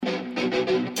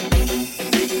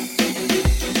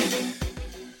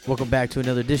Welcome back to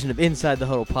another edition of Inside the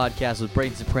Huddle podcast with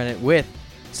Braden Soprennett with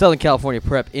Southern California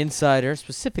Prep Insider,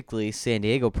 specifically San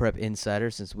Diego Prep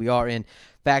Insider, since we are in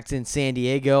fact in San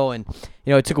Diego. And,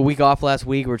 I took a week off last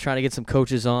week. We're trying to get some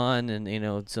coaches on, and,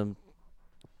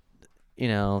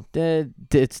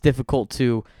 it's difficult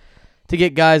to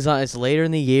get guys on. It's later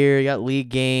in the year. You got league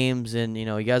games, and,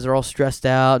 you guys are all stressed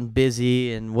out and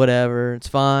busy and whatever. It's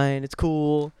fine. It's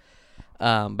cool.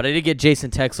 But I did get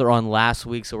Jason Texler on last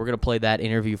week, so we're going to play that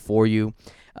interview for you.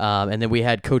 And then we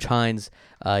had Coach Hines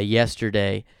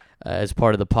yesterday as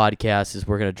part of the podcast.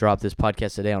 We're going to drop this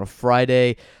podcast today on a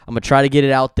Friday. I'm going to try to get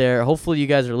it out there. Hopefully you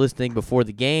guys are listening before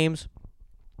the games.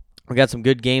 We got some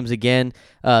good games again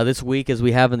this week, as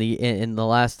we have in the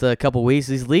last couple weeks.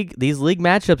 These league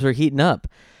matchups are heating up,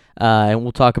 and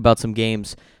we'll talk about some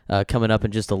games coming up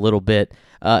in just a little bit.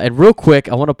 And real quick,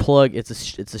 I want to plug. It's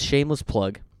a shameless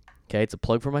plug. Okay, it's a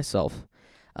plug for myself.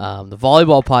 The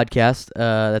volleyball podcast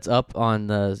that's up on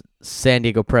the San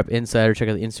Diego Prep Insider. Check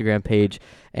out the Instagram page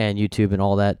and YouTube and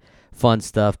all that fun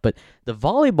stuff. But the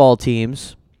volleyball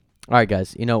teams, all right,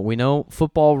 guys, we know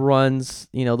football runs,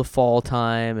 the fall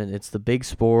time, and it's the big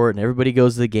sport, and everybody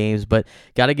goes to the games, but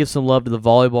got to give some love to the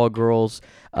volleyball girls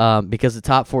because the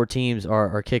top 4 teams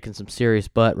are kicking some serious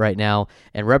butt right now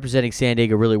and representing San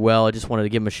Diego really well. I just wanted to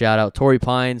give them a shout-out. Torrey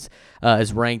Pines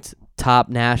is ranked top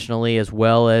nationally, as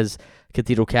well as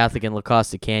Cathedral Catholic and La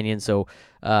Costa Canyon. So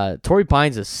Torrey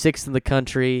Pines is 6th in the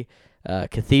country.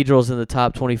 Cathedral's in the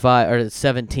top 25 or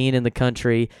 17 in the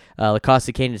country. La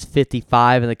Costa Canyon is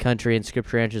 55 in the country, and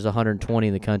Scripps Ranch is 120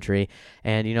 in the country.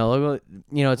 And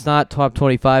it's not top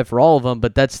 25 for all of them,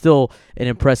 but that's still an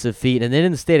impressive feat. And then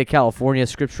in the state of California,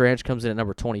 Scripps Ranch comes in at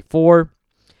number 24.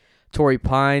 Torrey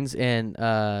Pines and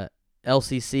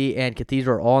LCC and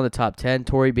Cathedral are all in the top 10,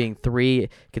 Torrey being 3,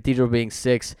 Cathedral being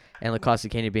 6, and La Costa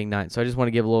Canyon being 9. So I just want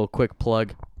to give a little quick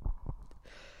plug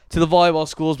to the volleyball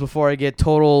schools before I get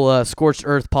total scorched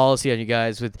earth policy on you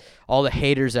guys with all the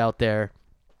haters out there,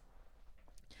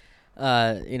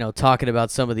 talking about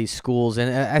some of these schools.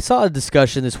 And I saw a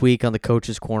discussion this week on the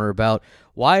Coach's Corner about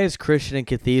why is Christian and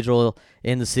Cathedral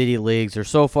in the city leagues? They're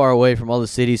so far away from all the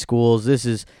city schools. This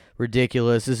is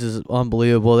ridiculous. This is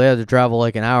unbelievable. They have to travel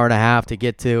like an hour and a half to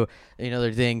get to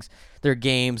their things, their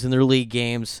games and their league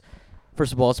games.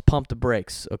 First of all, let's pump the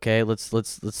brakes, okay? Let's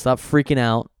stop freaking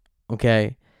out,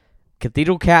 okay?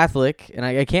 Cathedral Catholic, and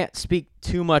I can't speak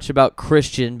too much about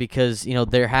Christian because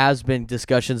there has been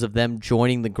discussions of them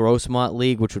joining the Grossmont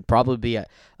League, which would probably be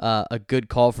a good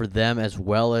call for them as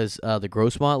well as the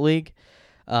Grossmont League,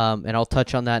 and I'll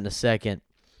touch on that in a second.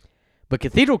 But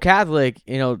Cathedral Catholic,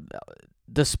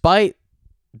 despite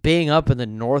being up in the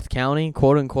North County,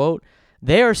 quote-unquote,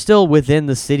 they are still within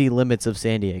the city limits of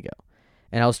San Diego.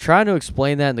 And I was trying to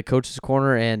explain that in the Coach's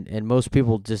Corner, and most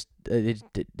people just they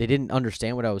didn't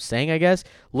understand what I was saying, I guess.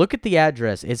 Look at the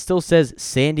address. It still says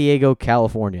San Diego,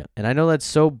 California. And I know that's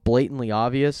so blatantly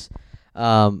obvious,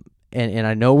 and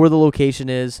I know where the location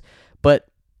is, but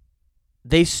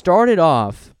they started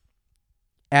off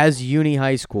as Uni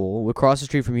High School, across the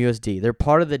street from USD. They're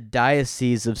part of the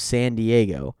Diocese of San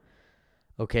Diego,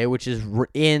 okay, which is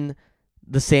in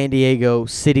the San Diego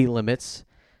city limits.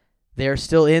 They're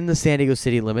still in the San Diego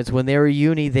city limits. When they were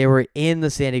Uni, they were in the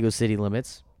San Diego city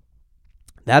limits.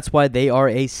 That's why they are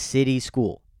a city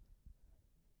school.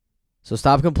 So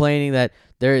stop complaining that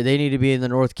they need to be in the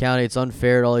North County. It's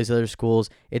unfair to all these other schools.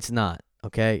 It's not,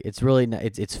 okay? It's really not.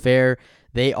 It's fair.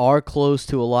 They are close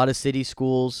to a lot of city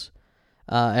schools.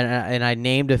 And I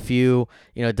named a few.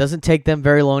 It doesn't take them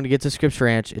very long to get to Scripps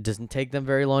Ranch. It doesn't take them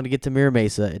very long to get to Mira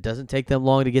Mesa. It doesn't take them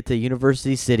long to get to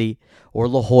University City or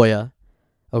La Jolla,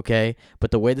 okay?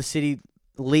 But the way the city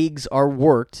leagues are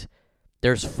worked,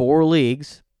 there's 4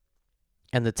 leagues,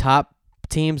 and the top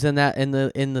teams in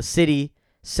the city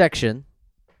section,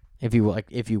 if you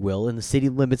will, in the city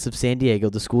limits of San Diego,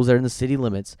 the schools that are in the city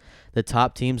limits, the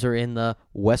top teams are in the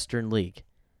Western League.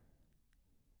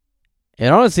 It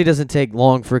honestly doesn't take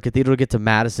long for Cathedral to get to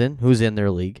Madison, who's in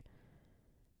their league.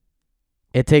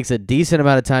 It takes a decent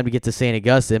amount of time to get to St.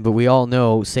 Augustine, but we all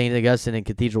know St. Augustine and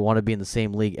Cathedral want to be in the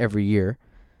same league every year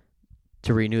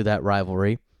to renew that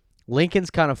rivalry. Lincoln's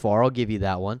kind of far, I'll give you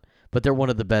that one, but they're one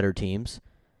of the better teams.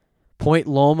 Point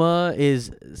Loma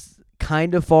is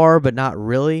kind of far, but not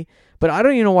really. But I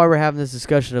don't even know why we're having this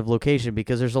discussion of location,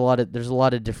 because there's a lot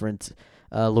of different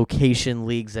location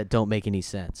leagues that don't make any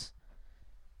sense.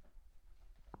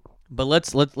 But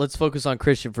let's focus on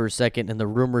Christian for a second and the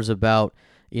rumors about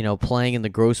playing in the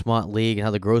Grossmont League and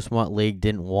how the Grossmont League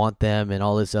didn't want them and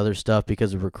all this other stuff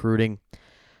because of recruiting.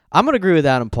 I'm gonna agree with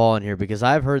Adam Paul in here because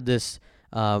I've heard this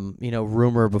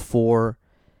rumor before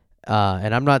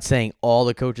And I'm not saying all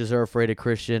the coaches are afraid of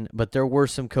Christian, but there were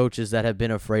some coaches that have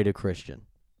been afraid of Christian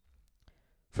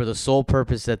for the sole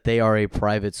purpose that they are a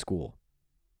private school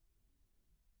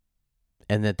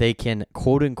and that they can,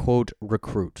 quote-unquote,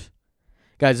 recruit.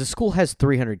 Guys, the school has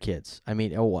 300 kids. I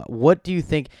mean, what do you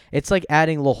think? It's like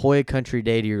adding La Jolla Country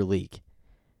Day to your league.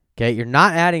 Okay, you're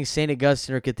not adding St.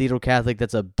 Augustine or Cathedral Catholic.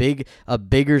 That's a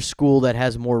bigger school that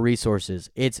has more resources.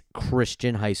 It's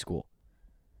Christian high school.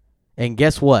 And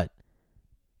guess what?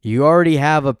 You already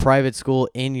have a private school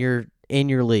in your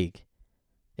league.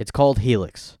 It's called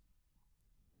Helix.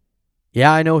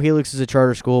 Yeah, I know Helix is a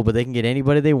charter school, but they can get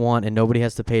anybody they want and nobody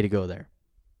has to pay to go there.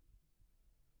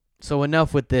 So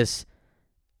enough with this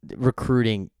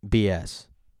recruiting BS.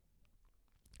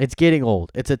 It's getting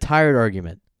old. It's a tired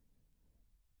argument.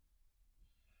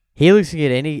 Helix can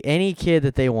get any kid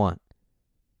that they want.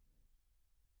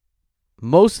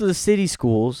 Most of the city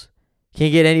schools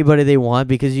can get anybody they want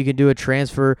because you can do a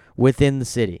transfer within the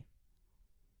city.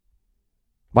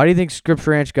 Why do you think Scripps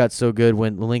Ranch got so good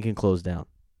when Lincoln closed down?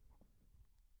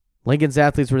 Lincoln's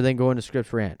athletes were then going to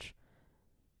Scripps Ranch.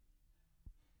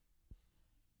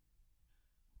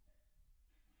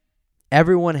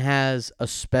 Everyone has a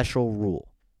special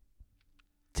rule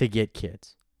to get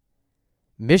kids.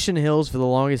 Mission Hills, for the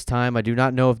longest time, I do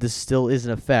not know if this still is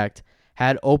in effect,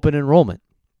 had open enrollment.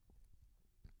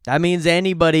 That means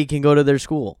anybody can go to their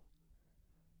school.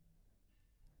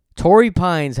 Torrey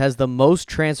Pines has the most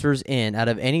transfers in out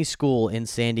of any school in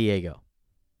San Diego.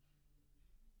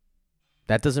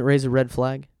 That doesn't raise a red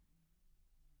flag?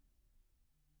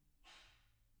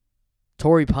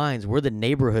 Torrey Pines, we're the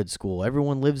neighborhood school.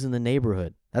 Everyone lives in the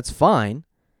neighborhood. That's fine.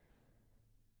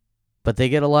 But they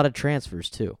get a lot of transfers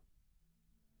too.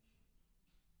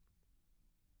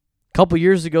 A couple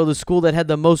years ago, the school that had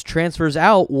the most transfers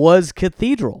out was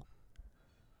Cathedral.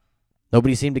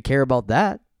 Nobody seemed to care about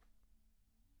that.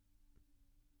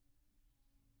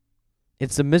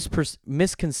 It's the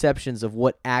misconceptions of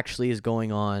what actually is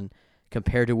going on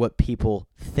compared to what people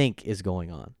think is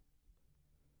going on.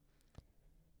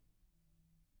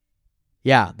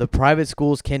 Yeah, the private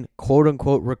schools can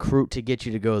quote-unquote recruit to get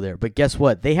you to go there. But guess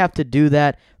what? They have to do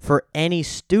that for any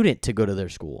student to go to their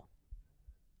school.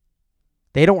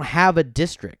 They don't have a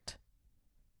district.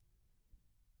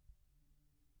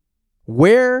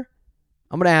 Where,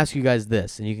 I'm going to ask you guys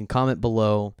this, and you can comment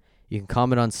below. You can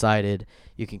comment on Sided.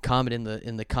 You can comment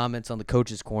in the comments on the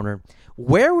Coach's Corner.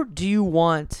 Where do you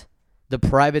want the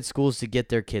private schools to get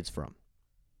their kids from?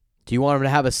 Do you want them to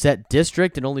have a set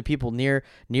district and only people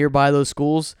nearby those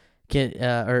schools can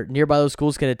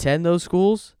attend those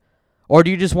schools? Or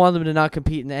do you just want them to not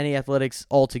compete in any athletics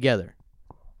altogether?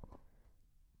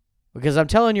 Because I'm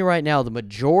telling you right now, the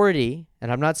majority,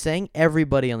 and I'm not saying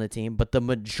everybody on the team, but the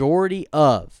majority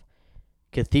of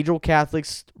Cathedral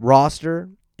Catholic's roster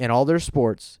in all their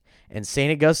sports, and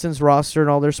St. Augustine's roster in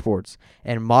all their sports,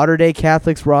 and Mater Dei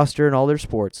Catholic's roster in all their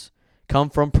sports come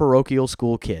from parochial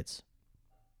school kids.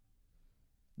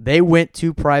 They went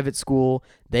to private school.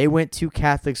 They went to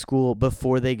Catholic school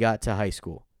before they got to high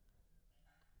school.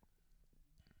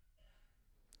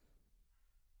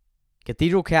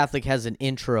 Cathedral Catholic has an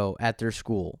intro at their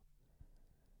school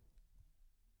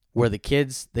where the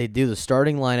kids, they do the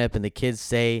starting lineup and the kids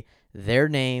say their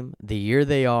name, the year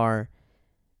they are,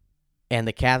 and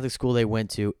the Catholic school they went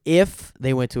to, if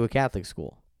they went to a Catholic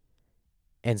school.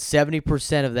 And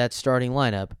 70% of that starting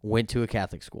lineup went to a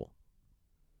Catholic school.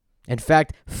 In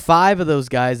fact, 5 of those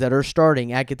guys that are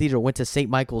starting at Cathedral went to St.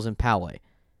 Michael's in Poway.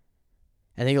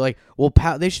 And then you're like, well,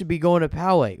 they should be going to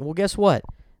Poway. Well, guess what?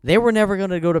 They were never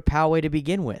going to go to Poway to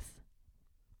begin with.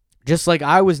 Just like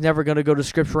I was never going to go to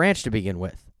Scripps Ranch to begin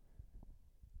with.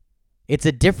 It's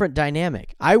a different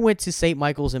dynamic. I went to St.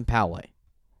 Michael's in Poway.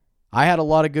 I had a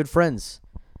lot of good friends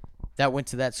that went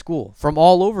to that school from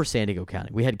all over San Diego County.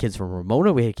 We had kids from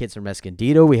Ramona. We had kids from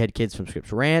Escondido. We had kids from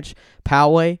Scripps Ranch,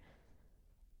 Poway.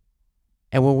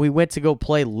 And when we went to go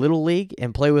play Little League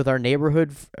and play with our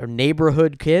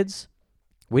neighborhood kids,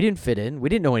 we didn't fit in. We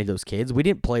didn't know any of those kids. We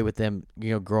didn't play with them,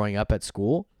 growing up at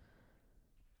school.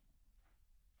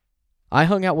 I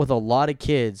hung out with a lot of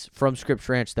kids from Scripps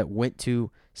Ranch that went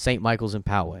to St. Michael's in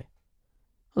Poway. There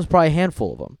was probably a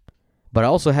handful of them. But I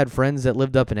also had friends that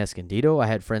lived up in Escondido. I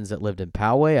had friends that lived in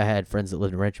Poway. I had friends that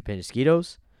lived in Rancho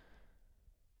Penasquitos.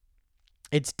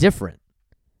 It's different.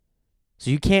 So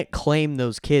you can't claim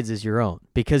those kids as your own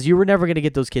because you were never going to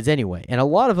get those kids anyway. And a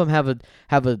lot of them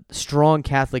have a strong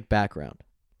Catholic background.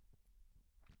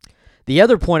 The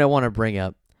other point I want to bring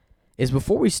up is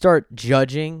before we start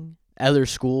judging other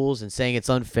schools and saying it's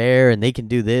unfair and they can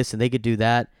do this and they could do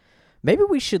that, maybe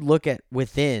we should look at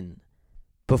within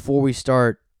before we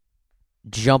start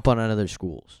jump on other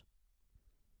schools.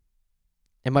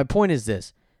 And my point is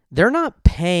this. They're not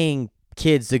paying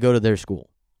kids to go to their school.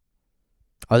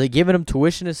 Are they giving them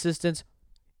tuition assistance?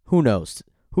 Who knows?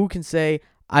 Who can say?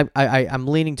 I'm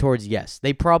leaning towards yes.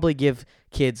 They probably give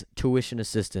kids tuition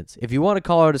assistance. If you want to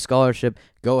call it a scholarship,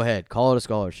 go ahead. Call it a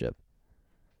scholarship.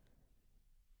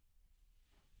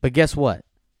 But guess what?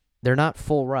 They're not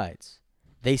full rides.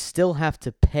 They still have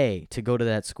to pay to go to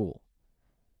that school.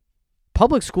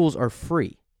 Public schools are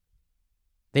free.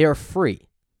 They are free.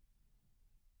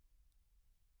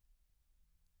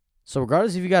 So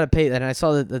regardless if you got to pay, and I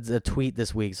saw a tweet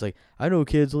this week. It's like, I know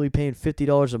kids only paying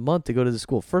 $50 a month to go to the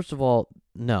school. First of all,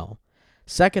 no.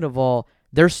 Second of all,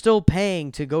 they're still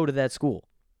paying to go to that school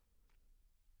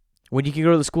when you can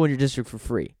go to the school in your district for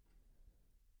free.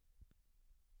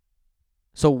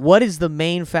 So what is the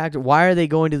main factor? Why are they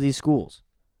going to these schools?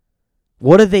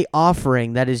 What are they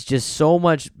offering that is just so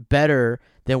much better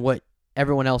than what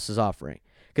everyone else is offering?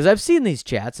 Because I've seen these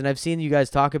chats, and I've seen you guys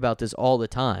talk about this all the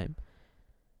time.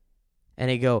 And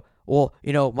they go, well,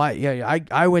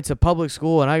 I went to public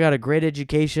school and I got a great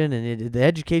education, and the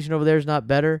education over there is not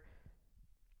better.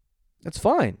 That's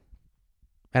fine.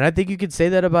 And I think you could say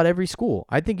that about every school.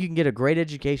 I think you can get a great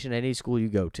education at any school you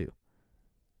go to.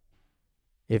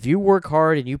 If you work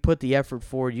hard and you put the effort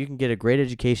forward, you can get a great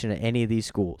education at any of these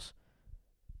schools.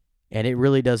 And it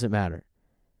really doesn't matter.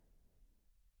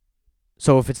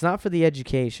 So if it's not for the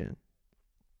education,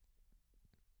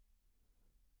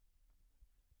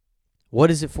 what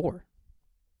is it for?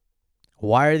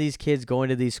 Why are these kids going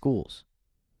to these schools?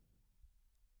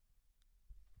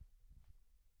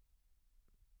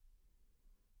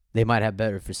 They might have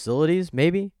better facilities,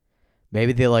 maybe.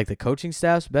 Maybe they like the coaching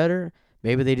staffs better.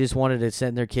 Maybe they just wanted to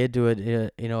send their kid to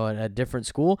a different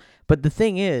school. But the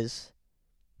thing is,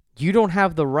 you don't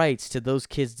have the rights to those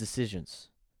kids' decisions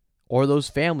or those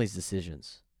families'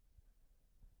 decisions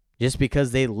just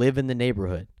because they live in the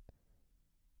neighborhood.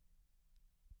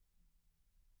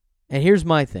 And here's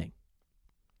my thing.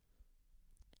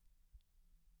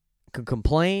 You can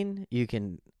complain, you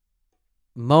can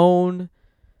moan,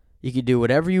 you can do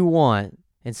whatever you want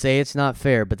and say it's not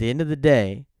fair, but at the end of the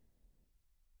day,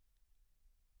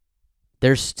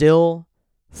 they're still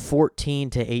 14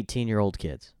 to 18-year-old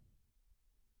kids.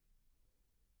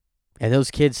 And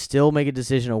those kids still make a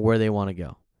decision on where they want to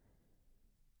go.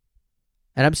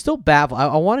 And I'm still baffled.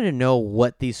 I wanted to know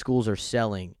what these schools are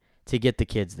selling to get the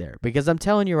kids there. Because I'm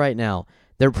telling you right now,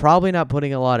 they're probably not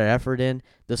putting a lot of effort in.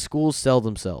 The schools sell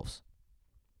themselves.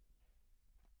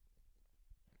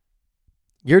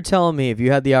 You're telling me if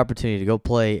you had the opportunity to go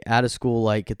play at a school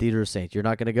like Cathedral Saints, you're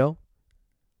not going to go?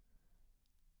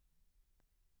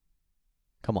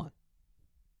 Come on.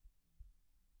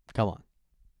 Come on.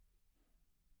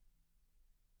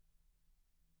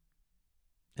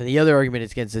 And the other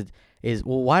argument against it is,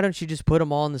 well, why don't you just put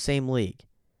them all in the same league?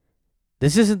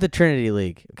 This isn't the Trinity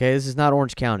League, okay? This is not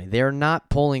Orange County. They are not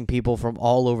pulling people from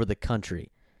all over the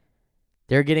country.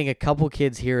 They're getting a couple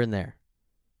kids here and there.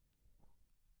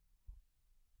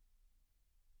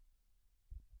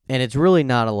 And it's really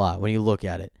not a lot when you look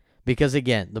at it. Because,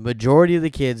 again, the majority of the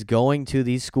kids going to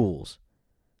these schools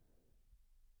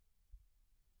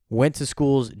went to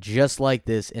schools just like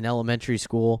this in elementary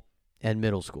school and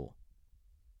middle school.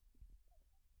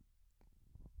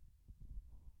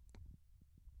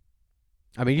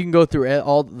 I mean, you can go through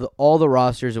all the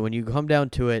rosters, and when you come down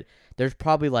to it, there's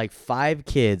probably like 5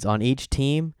 kids on each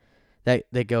team that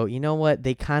go, you know what,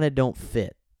 they kind of don't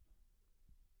fit.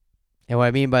 And what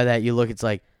I mean by that, you look, it's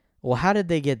like, well, how did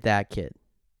they get that kid?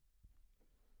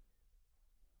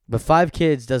 But 5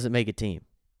 kids doesn't make a team.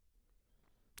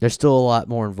 There's still a lot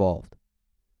more involved.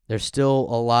 There's still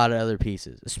a lot of other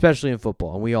pieces, especially in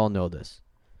football, and we all know this.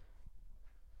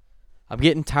 I'm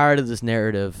getting tired of this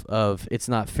narrative of it's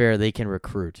not fair, they can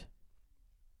recruit.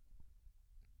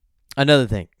 Another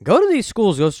thing, go to these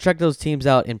schools, go check those teams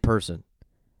out in person.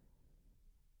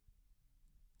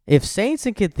 If Saints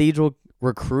and Cathedral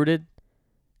recruited,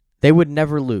 they would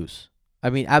never lose. I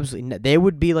mean, absolutely. They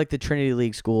would be like the Trinity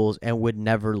League schools and would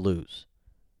never lose.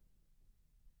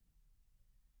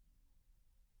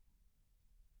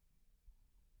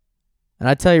 And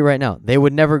I tell you right now, they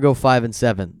would never go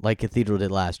 5-7 like Cathedral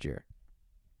did last year.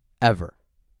 Ever.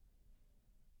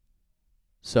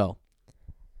 So,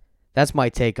 that's my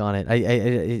take on it.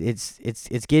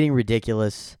 It's getting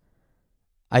ridiculous.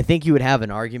 I think you would have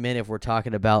an argument if we're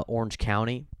talking about Orange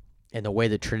County and the way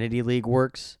the Trinity League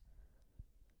works,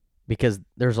 because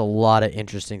there's a lot of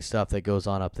interesting stuff that goes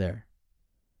on up there.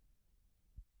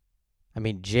 I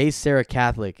mean, J. Sarah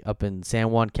Catholic up in San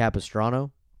Juan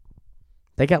Capistrano,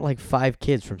 they got like 5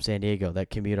 kids from San Diego that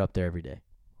commute up there every day.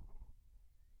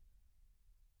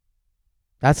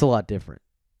 That's a lot different.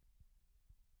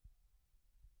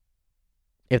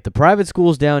 If the private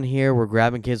schools down here were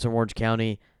grabbing kids from Orange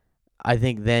County, I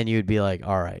think then you'd be like,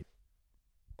 all right,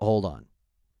 hold on.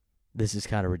 This is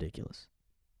kind of ridiculous.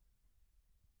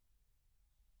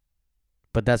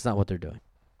 But that's not what they're doing.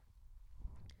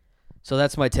 So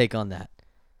that's my take on that.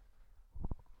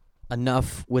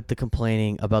 Enough with the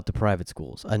complaining about the private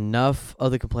schools. Enough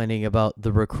of the complaining about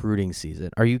the recruiting season.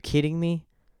 Are you kidding me?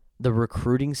 The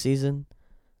recruiting season?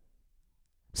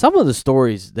 Some of the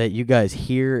stories that you guys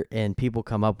hear and people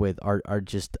come up with are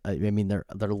just, I mean,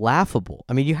 they're laughable.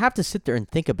 I mean, you have to sit there and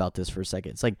think about this for a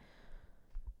second. It's like,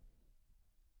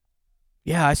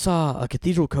 yeah, I saw a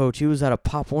Cathedral coach. He was at a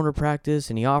Pop Warner practice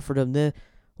and he offered him this.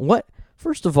 What?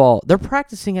 First of all, they're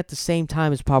practicing at the same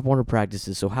time as Pop Warner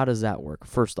practices, so how does that work?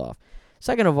 First off.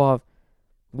 Second of all,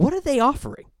 what are they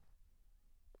offering?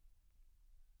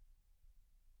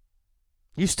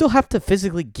 You still have to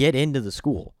physically get into the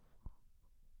school.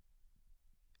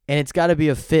 And it's got to be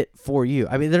a fit for you.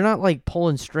 I mean, they're not like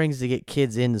pulling strings to get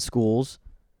kids into schools.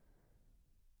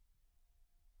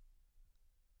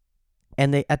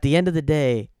 And they, at the end of the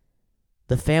day,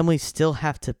 the families still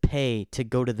have to pay to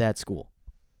go to that school.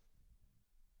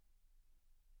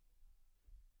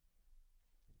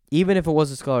 Even if it was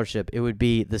a scholarship, it would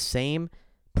be the same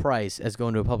price as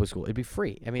going to a public school. It'd be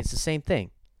free. I mean, it's the same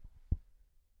thing.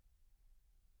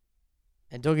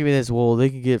 And don't give me this, well, they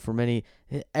can get from any.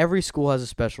 Every school has a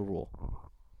special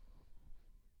rule.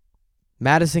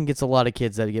 Madison gets a lot of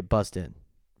kids that get bussed in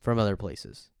from other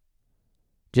places,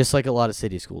 just like a lot of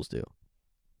city schools do.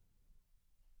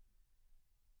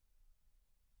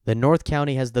 The North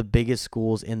County has the biggest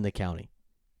schools in the county.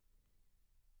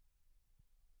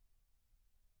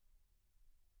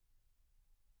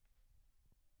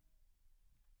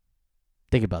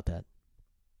 Think about that.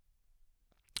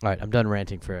 All right, I'm done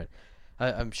ranting for it.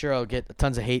 I'm sure I'll get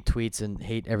tons of hate tweets and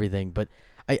hate everything, but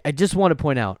I just want to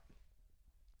point out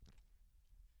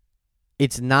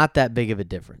it's not that big of a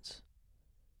difference.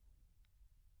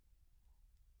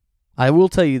 I will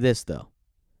tell you this, though.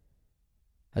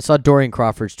 I saw Dorian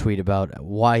Crawford's tweet about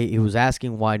why he was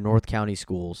asking why North County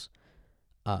schools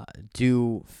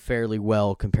do fairly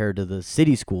well compared to the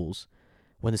city schools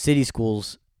when the city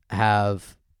schools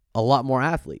have a lot more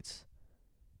athletes.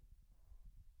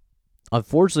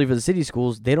 Unfortunately for the city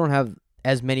schools, they don't have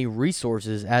as many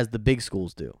resources as the big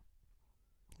schools do.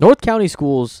 North County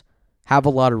schools have a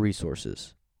lot of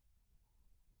resources.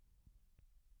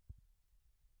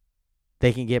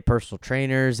 They can get personal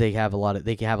trainers. They can have a lot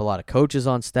of coaches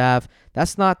on staff.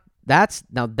 That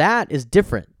is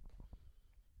different.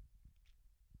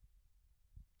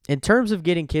 In terms of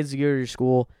getting kids to go to your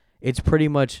school, it's pretty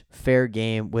much fair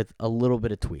game with a little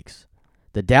bit of tweaks.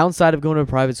 The downside of going to a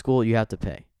private school, you have to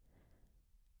pay.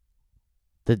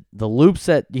 The loops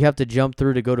that you have to jump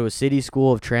through to go to a city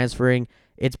school of transferring,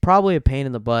 it's probably a pain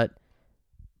in the butt.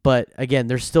 But again,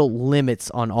 there's still limits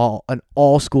on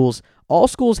all schools. All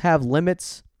schools have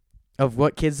limits of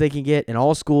what kids they can get, and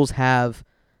all schools have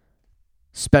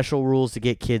special rules to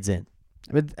get kids in.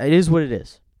 I mean, it is what it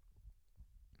is.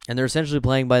 And they're essentially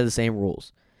playing by the same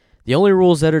rules. The only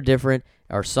rules that are different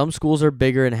are some schools are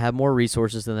bigger and have more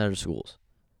resources than other schools.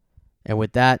 And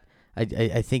with that,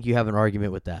 I think you have an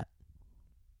argument with that.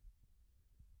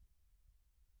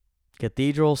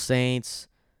 Cathedral, Saints,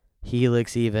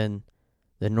 Helix even,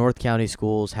 the North County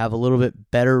schools have a little bit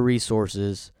better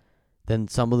resources than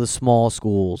some of the small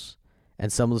schools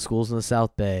and some of the schools in the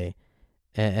South Bay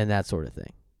and that sort of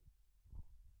thing.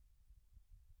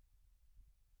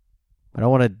 I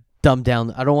don't want to dumb down.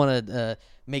 I don't want to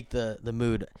make the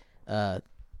mood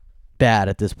bad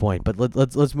at this point. But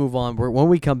let's move on. When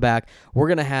we come back, we're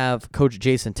gonna have Coach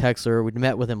Jason Texler. We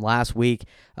met with him last week,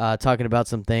 talking about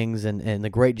some things and the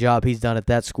great job he's done at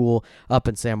that school up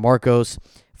in San Marcos.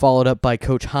 Followed up by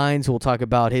Coach Hines, who will talk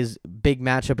about his big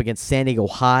matchup against San Diego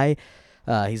High.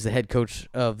 He's the head coach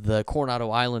of the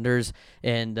Coronado Islanders,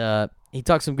 and he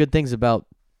talks some good things about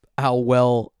how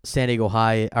well San Diego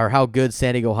High, or how good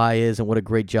San Diego High is, and what a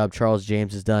great job Charles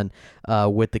James has done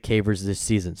with the Cavers this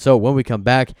season. So when we come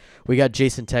back, we got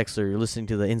Jason Texler. You're listening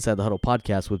to the Inside the Huddle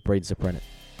podcast with Braden Zaprenett.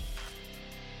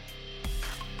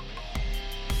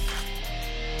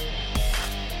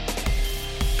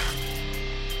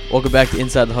 Welcome back to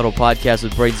Inside the Huddle podcast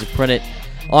with Braden Zaprenett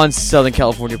on Southern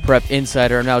California Prep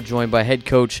Insider. I'm now joined by head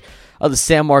coach of the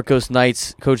San Marcos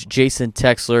Knights, Coach Jason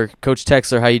Texler. Coach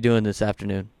Texler, how you doing this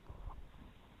afternoon?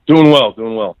 Doing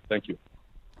well. Thank you.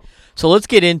 So let's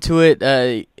get into it.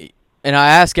 And I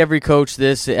ask every coach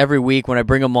this every week when I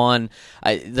bring them on.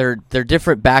 Their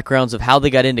different backgrounds of how they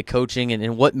got into coaching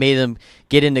and what made them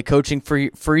get into coaching.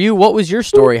 For you, what was your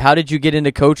story? How did you get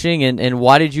into coaching, and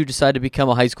why did you decide to become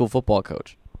a high school football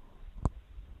coach?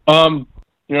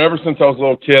 Ever since I was a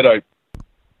little kid, I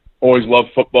always loved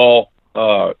football.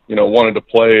 Wanted to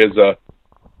play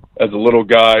as a little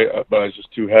guy, but I was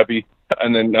just too heavy.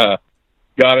 And then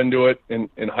got into it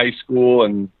in high school,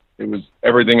 and it was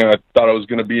everything I thought I was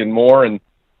going to be and more. And,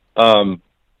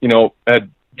 had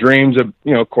dreams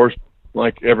of course,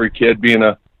 like every kid, being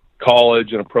a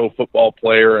college and a pro football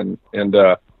player. And when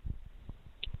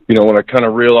I kind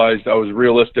of realized I was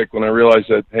realistic, when I realized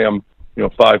that, hey, I'm,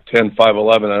 5'10",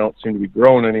 5'11", I don't seem to be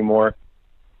growing anymore.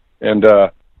 And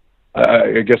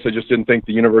I guess I just didn't think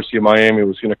the University of Miami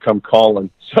was going to come calling.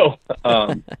 So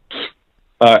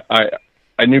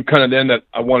I knew kind of then that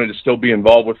I wanted to still be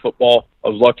involved with football. I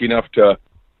was lucky enough to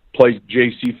play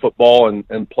JC football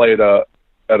and play at a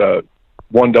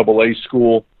 1AA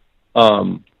school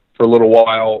for a little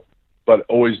while, but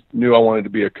always knew I wanted to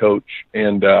be a coach.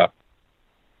 And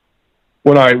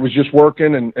when I was just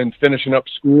working and finishing up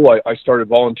school, I started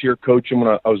volunteer coaching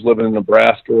when I was living in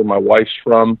Nebraska, where my wife's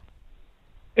from.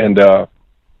 And that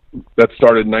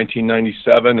started in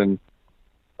 1997. And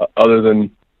other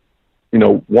than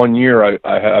 1 year,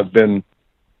 I've been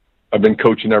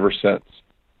coaching ever since.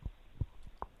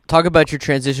 Talk about your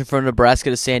transition from Nebraska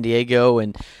to San Diego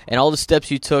and all the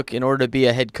steps you took in order to be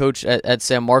a head coach at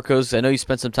San Marcos. I know you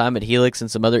spent some time at Helix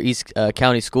and some other East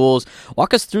County schools.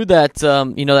 Walk us through that,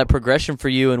 that progression for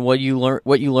you and what you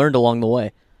learned along the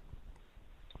way.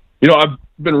 I've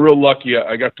been real lucky.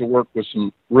 I got to work with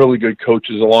some really good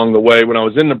coaches along the way. When I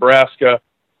was in Nebraska,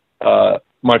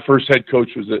 my first head coach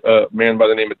was a man by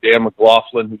the name of Dan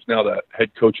McLaughlin, who's now the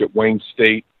head coach at Wayne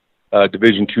State,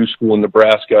 Division II school in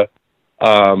Nebraska.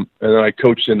 And then I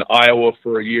coached in Iowa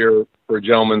for a year for a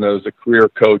gentleman that was a career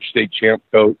coach, state champ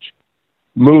coach.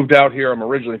 Moved out here. I'm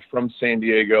originally from San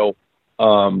Diego.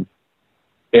 So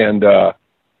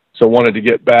wanted to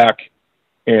get back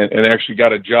and actually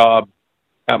got a job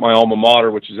at my alma mater,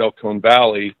 which is Elkhorn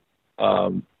Valley,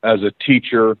 as a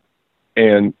teacher,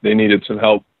 and they needed some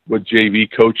help with JV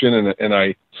coaching. And I,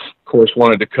 of course,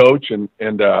 wanted to coach and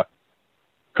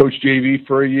coached JV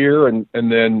for a year, and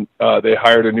then they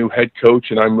hired a new head coach,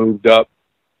 and I moved up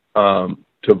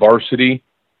to varsity,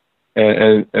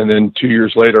 and then 2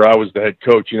 years later, I was the head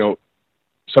coach.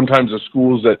 Sometimes the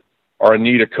schools that are in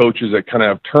need of coaches that kind of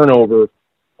have turnover,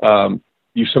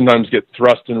 you sometimes get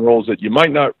thrust in roles that you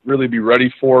might not really be ready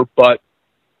for, but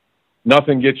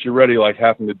nothing gets you ready like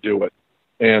having to do it.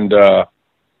 And a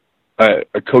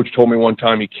coach told me one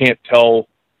time, you can't tell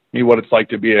me what it's like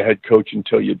to be a head coach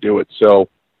until you do it. So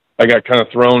I got kind of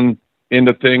thrown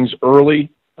into things early.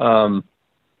 The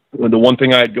one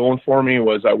thing I had going for me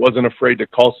was I wasn't afraid to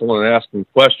call someone and ask them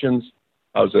questions.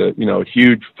 I was a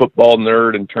huge football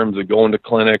nerd in terms of going to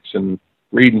clinics and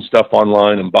reading stuff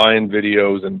online and buying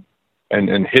videos and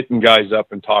hitting guys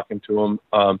up and talking to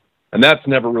them. And that's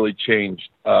never really changed.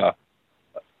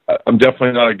 I'm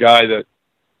definitely not a guy that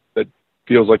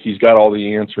feels like he's got all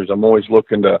the answers. I'm always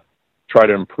looking to try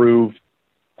to improve.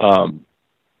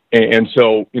 And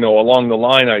so, along the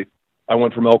line, I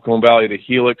went from Elkhorn Valley to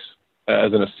Helix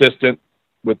as an assistant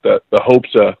with the hopes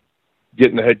of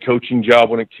getting the head coaching job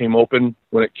when it came open.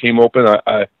 When it came open,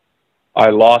 I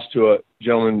lost to a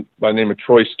gentleman by the name of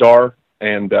Troy Starr.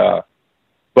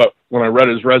 But when I read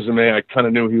his resume, I kind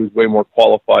of knew he was way more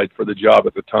qualified for the job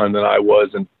at the time than I was.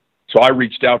 And so I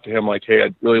reached out to him like, hey,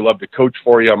 I'd really love to coach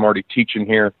for you. I'm already teaching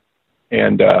here.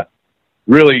 And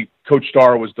really, Coach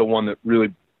Starr was the one that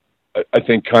really, I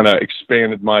think, kind of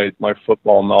expanded my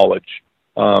football knowledge.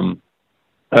 And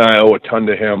I owe a ton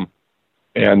to him.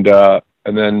 And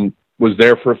then was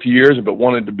there for a few years, but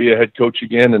wanted to be a head coach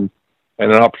again. And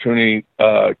an opportunity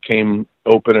came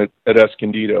open at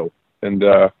Escondido. And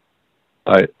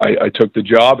I took the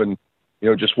job, and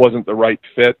just wasn't the right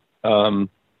fit.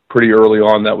 Pretty early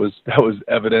on, that was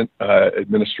evident.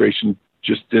 Administration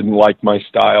just didn't like my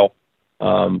style,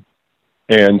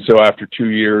 and so after 2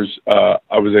 years,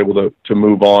 I was able to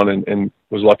move on and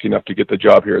was lucky enough to get the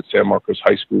job here at San Marcos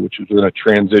High School, which was in a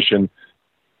transition,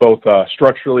 both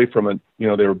structurally from they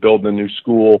were building a new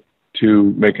school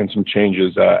to making some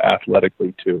changes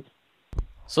athletically too.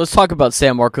 So let's talk about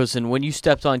San Marcos and when you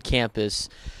stepped on campus.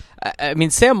 I mean,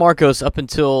 San Marcos, up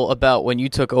until about when you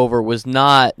took over, was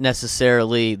not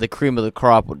necessarily the cream of the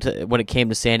crop when it came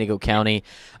to San Diego County.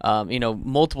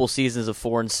 Multiple seasons of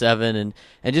 4-7,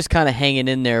 and just kind of hanging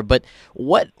in there. But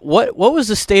what was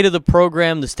the state of the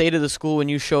program, the state of the school when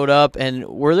you showed up, and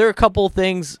were there a couple of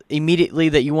things immediately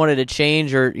that you wanted to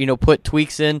change or put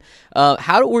tweaks in?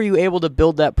 How were you able to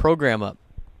build that program up?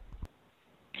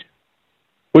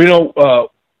 Well,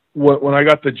 when I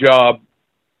got the job,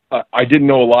 I didn't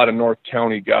know a lot of North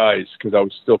County guys because I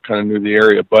was still kind of new to the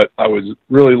area, but I was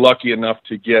really lucky enough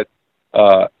to get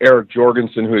Eric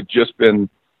Jorgensen, who had just been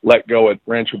let go at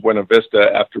Rancho Buena Vista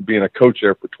after being a coach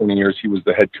there for 20 years. He was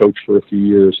the head coach for a few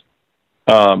years.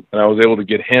 And I was able to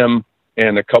get him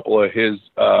and a couple of his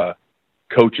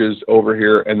coaches over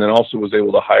here, and then also was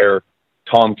able to hire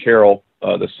Tom Carroll,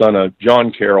 the son of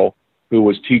John Carroll, who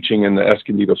was teaching in the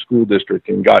Escondido School District,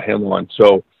 and got him on.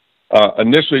 So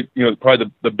initially,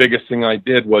 probably the biggest thing I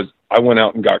did was I went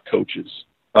out and got coaches,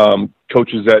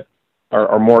 coaches that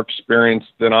are more experienced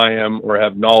than I am or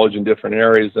have knowledge in different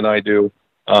areas than I do.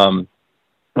 And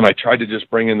I tried to just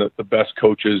bring in the best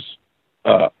coaches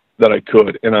that I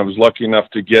could. And I was lucky enough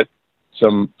to get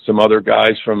some other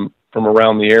guys from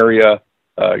around the area.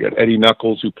 I got Eddie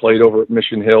Knuckles, who played over at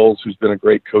Mission Hills, who's been a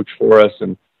great coach for us.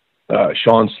 And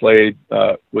Sean Slade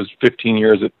was 15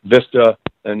 years at Vista,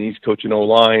 and he's coaching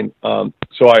O-line.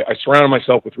 So I surrounded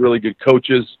myself with really good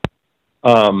coaches.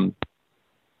 And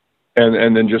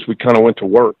then just we kind of went to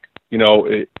work.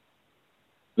 The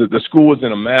school was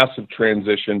in a massive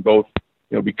transition, both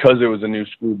because there was a new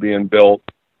school being built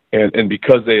and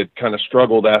because they had kind of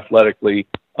struggled athletically.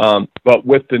 But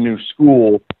with the new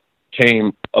school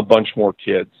came a bunch more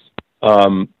kids.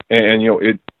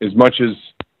 As much as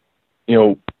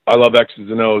I love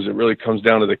X's and O's, it really comes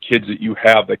down to the kids that you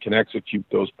have that can execute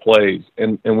those plays.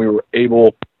 And we were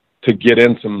able to get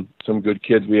in some good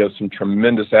kids. We have some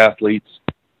tremendous athletes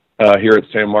here at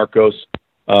San Marcos.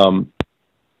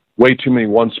 Way too many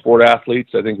one-sport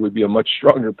athletes. I think we'd be a much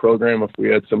stronger program if we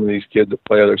had some of these kids that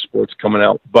play other sports coming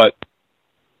out. But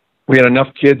we had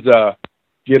enough kids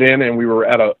get in, and we were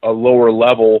at a lower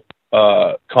level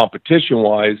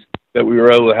competition-wise that we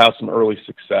were able to have some early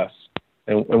success.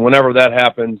 And whenever that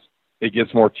happens, it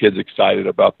gets more kids excited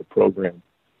about the program.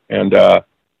 And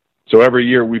so every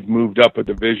year we've moved up a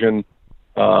division.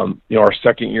 Our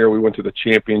second year we went to the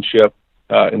championship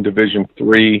in Division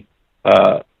III,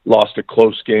 lost a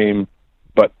close game,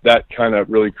 but that kind of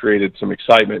really created some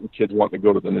excitement and kids wanting to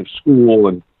go to the new school.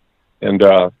 And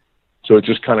so it's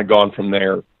just kind of gone from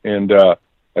there. And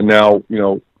now,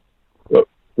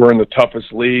 we're in the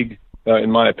toughest league, in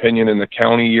my opinion, in the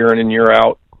county year in and year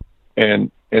out.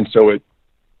 And so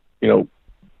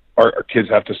our kids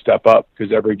have to step up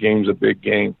because every game's a big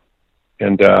game.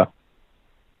 And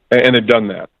they've done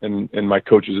that. And my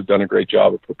coaches have done a great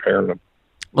job of preparing them.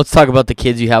 Let's talk about the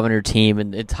kids you have on your team,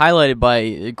 and it's highlighted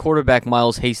by quarterback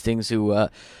Miles Hastings, who is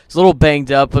a little banged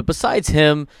up. But besides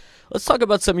him, let's talk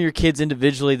about some of your kids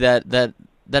individually that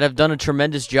have done a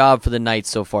tremendous job for the Knights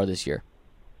so far this year.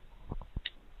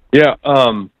 Yeah.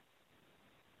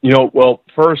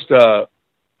 First,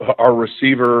 our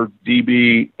receiver,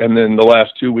 DB, and then the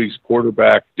last 2 weeks,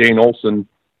 quarterback, Dane Olson,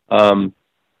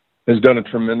 has done a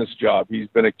tremendous job. He's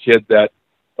been a kid that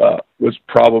was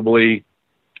probably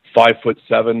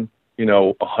 5'7",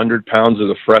 100 pounds as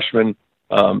a freshman,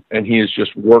 and he has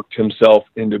just worked himself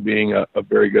into being a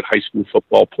very good high school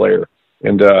football player,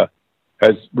 and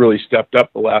has really stepped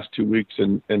up the last 2 weeks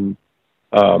and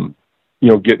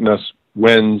getting us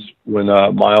wins when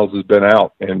Miles has been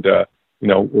out. And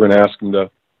we're going to ask him to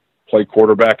play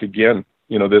quarterback again,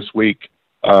 this week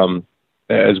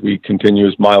as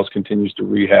Miles continues to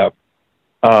rehab.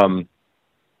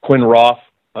 Quinn Roth,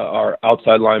 our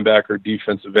outside linebacker,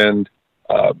 defensive end,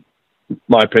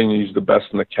 my opinion, he's the best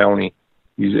in the county.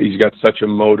 He's got such a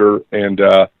motor, and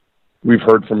we've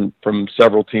heard from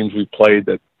several teams we've played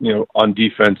that, on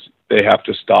defense, they have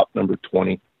to stop number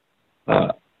 20.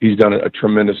 He's done a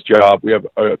tremendous job. We have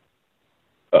a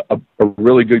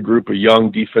really good group of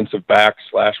young defensive backs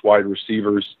 / wide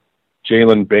receivers,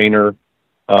 Jalen Boehner,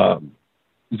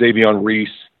 Xavion Reese,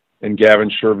 and Gavin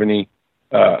Shervany.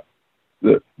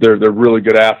 They're really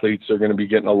good athletes. They're going to be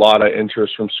getting a lot of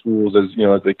interest from schools as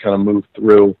they kind of move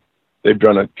through. They've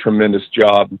done a tremendous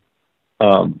job.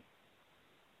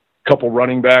 Couple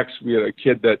running backs. We had a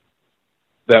kid that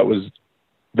was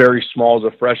very small as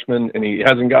a freshman, and he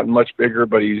hasn't gotten much bigger,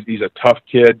 but he's a tough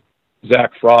kid.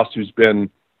 Zach Frost, who's been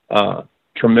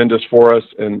tremendous for us,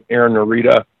 and Aaron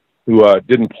Narita, who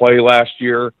didn't play last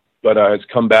year, but has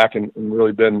come back and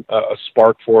really been a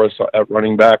spark for us at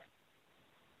running back.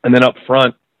 And then up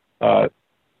front,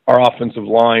 our offensive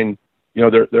line,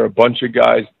 they're a bunch of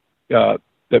guys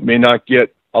that may not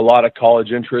get a lot of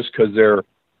college interest because they're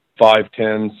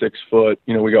 5'10", 6 foot.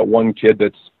 We got one kid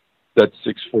that's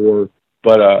 6'4",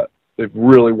 but they've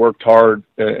really worked hard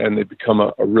and they've become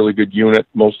a really good unit.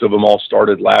 Most of them all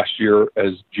started last year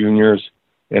as juniors,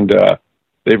 and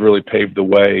they've really paved the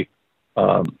way.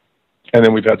 And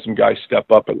then we've had some guys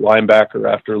step up at linebacker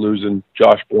after losing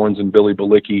Josh Bournes and Billy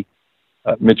Balicki,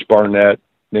 Mitch Barnett,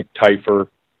 Nick Teifer,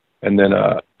 and then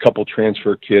a couple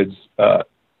transfer kids,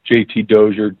 JT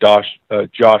Dozier,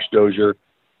 Josh Dozier,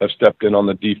 have stepped in on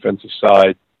the defensive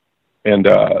side, and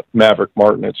Maverick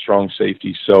Martin at strong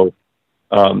safety. So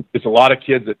it's a lot of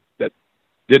kids that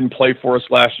didn't play for us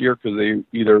last year because they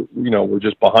either, were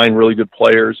just behind really good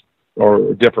players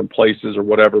or different places or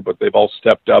whatever, but they've all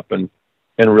stepped up and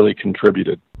really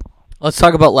contributed. Let's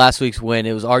talk about last week's win.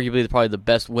 It was arguably probably the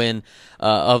best win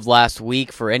of last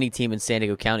week for any team in San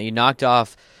Diego County. You knocked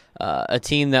off a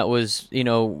team that was,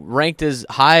 ranked as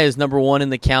high as number 1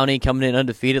 in the county, coming in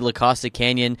undefeated, La Costa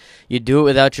Canyon. You do it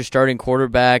without your starting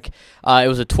quarterback. It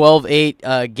was a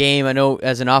 12-8 game. I know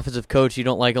as an offensive coach you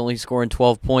don't like only scoring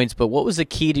 12 points, but what was the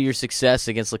key to your success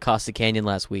against La Costa Canyon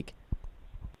last week?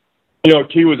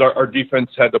 Key was our defense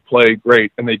had to play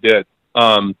great, and they did.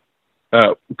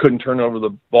 We couldn't turn over the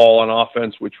ball on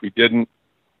offense, which we didn't.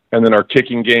 And then our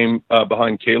kicking game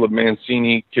behind Caleb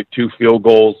Mancini, kicked 2 field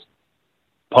goals,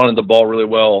 punted the ball really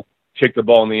well, kicked the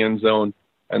ball in the end zone.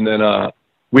 And then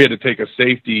we had to take a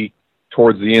safety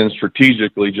towards the end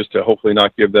strategically just to hopefully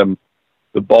not give them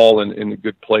the ball in a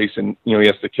good place. And, he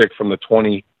has to kick from the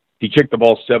 20. He kicked the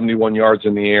ball 71 yards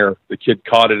in the air. The kid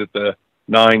caught it at the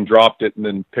 9, dropped it, and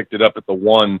then picked it up at the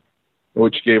 1,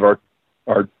 which gave our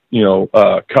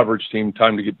coverage team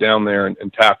time to get down there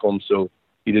and tackle him, so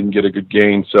he didn't get a good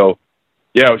gain. So,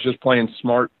 yeah, I was just playing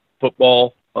smart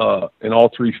football in all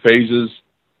 3 phases,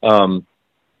 and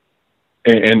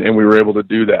we were able to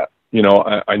do that.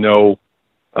 I know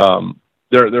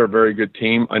they're a very good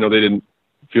team. I know they didn't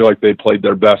feel like they played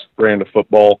their best brand of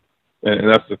football, and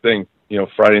that's the thing.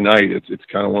 Friday night, it's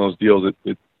kind of one of those deals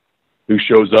that who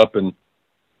shows up and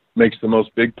makes the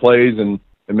most big plays and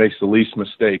makes the least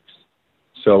mistakes.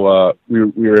 So we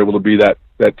were able to be that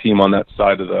team on that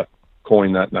side of the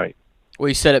coin that night. Well,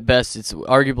 you said it best. It's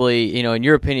arguably, in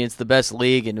your opinion, it's the best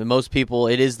league, and to most people,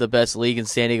 it is the best league in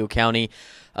San Diego County.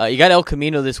 You got El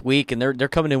Camino this week, and they're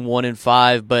coming in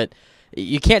 1-5, but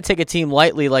you can't take a team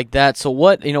lightly like that. So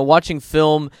what, watching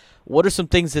film, what are some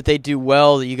things that they do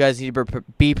well that you guys need to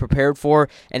be prepared for,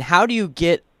 and how do you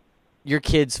get your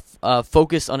kids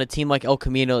focused on a team like El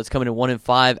Camino that's coming in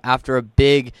 1-5 after a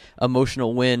big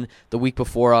emotional win the week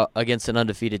before against an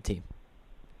undefeated team?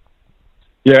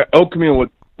 Yeah, El Camino,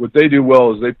 what they do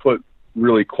well is they put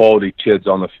really quality kids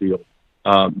on the field.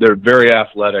 They're very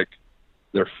athletic.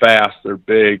 They're fast. They're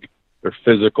big. They're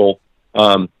physical.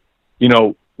 When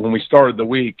we started the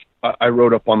week, I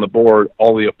wrote up on the board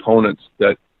all the opponents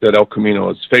that El Camino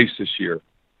has faced this year.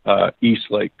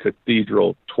 Eastlake,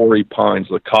 Cathedral, Torrey Pines,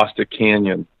 La Costa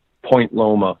Canyon, Point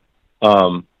Loma.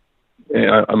 And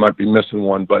I might be missing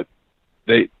one, but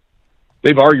they've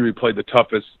arguably played the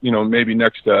toughest, maybe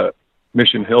next to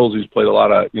Mission Hills, who's played a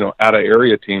lot of, out of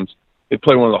area teams. They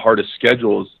play one of the hardest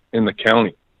schedules in the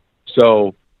county.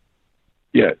 So,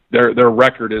 yeah, their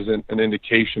record isn't an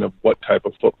indication of what type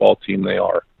of football team they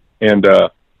are. And,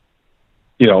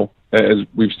 as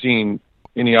we've seen,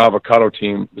 any avocado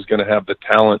team is going to have the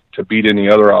talent to beat any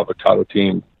other avocado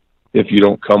team if you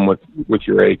don't come with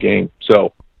your A game.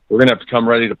 So we're going to have to come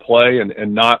ready to play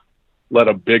and not let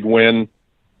a big win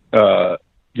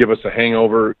give us a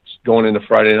hangover going into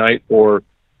Friday night, or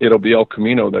it'll be El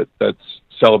Camino that's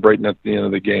celebrating at the end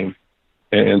of the game.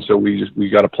 And so we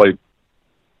got to play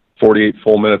 48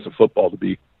 full minutes of football to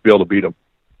be able to beat them.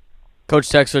 Coach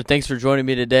Texler, thanks for joining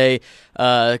me today.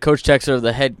 Coach Texler,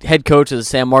 the head coach of the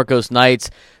San Marcos Knights.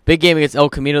 Big game against El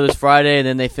Camino this Friday, and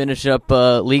then they finish up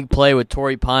league play with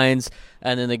Torrey Pines,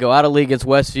 and then they go out of league against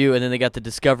Westview, and then they got the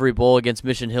Discovery Bowl against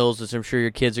Mission Hills, which I'm sure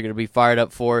your kids are going to be fired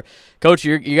up for. Coach,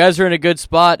 you guys are in a good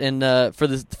spot, and for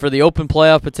the open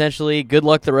playoff potentially, good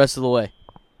luck the rest of the way.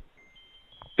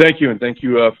 Thank you, and thank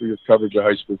you for your coverage of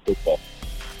high school football.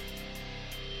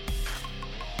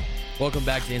 Welcome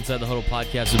back to Inside the Huddle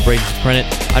podcast with Braden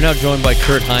Sprennett. I'm now joined by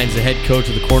Kurt Hines, the head coach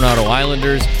of the Coronado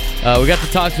Islanders. We got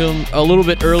to talk to him a little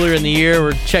bit earlier in the year.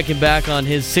 We're checking back on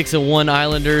his 6-1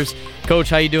 Islanders. Coach,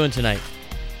 how you doing tonight?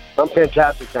 I'm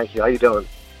fantastic, thank you. How you doing?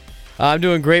 I'm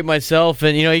doing great myself,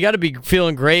 and you got to be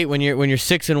feeling great when you're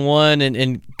 6-1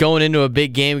 and going into a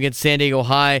big game against San Diego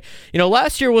High.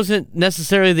 Last year wasn't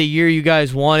necessarily the year you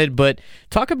guys wanted, but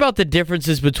talk about the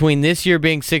differences between this year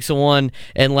being 6-1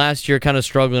 and last year kind of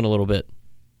struggling a little bit.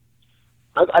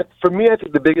 For me, I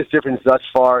think the biggest difference thus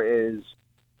far is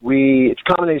it's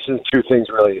a combination of two things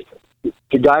really.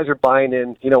 The guys are buying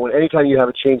in. When anytime you have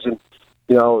a change in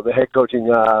the head coaching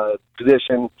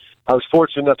position. I was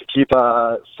fortunate enough to keep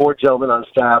 4 gentlemen on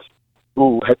staff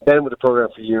who had been with the program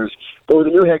for years. But with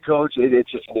a new head coach,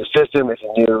 it's just a new system, it's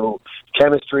a new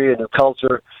chemistry, a new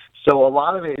culture. So a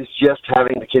lot of it is just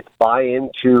having the kids buy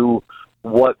into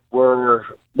what we're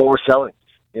selling.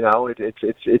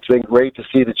 It's been great to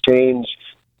see the change,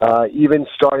 even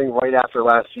starting right after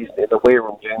last season in the weight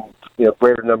room, and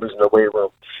greater numbers in the weight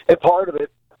room. And part of it,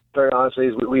 very honestly,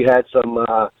 is we had some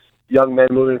young men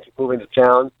moving to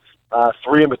town.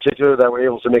 3 in particular that were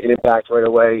able to make an impact right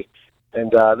away, and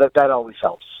that always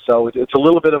helps. So it's a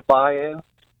little bit of buy-in,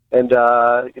 and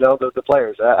the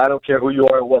players. I don't care who you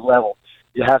are at what level.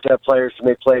 You have to have players to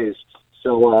make plays.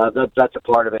 So that's a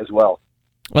part of it as well.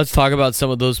 Let's talk about some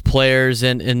of those players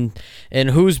and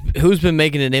who's been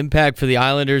making an impact for the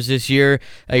Islanders this year.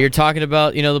 You're talking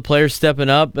about the players stepping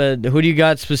up. Who do you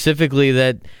got specifically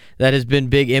that has been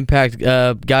big impact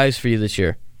guys for you this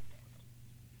year?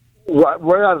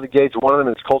 Right out of the gates, one of them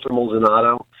is Colter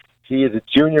Maldonado. He is a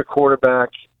junior quarterback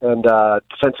and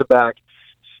defensive back.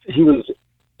 He was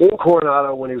in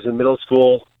Coronado when he was in middle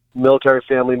school. Military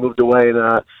family, moved away,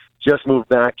 and just moved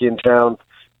back in town.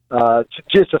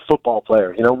 Just a football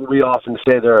player. We often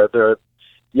say there are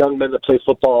young men that play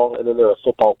football, and then there are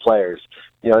football players.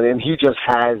 And he just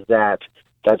has that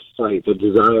fight, the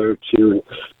desire to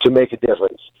make a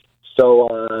difference.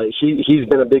 So he's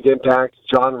been a big impact.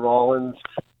 John Rollins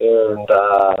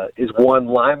is one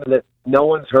lineman that no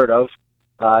one's heard of,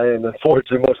 and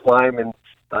unfortunately most linemen,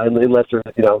 unless they're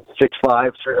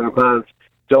 6'5", 300 pounds,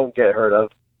 don't get heard of.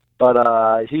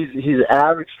 But he's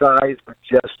average size, but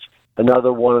just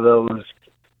another one of those.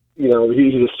 He's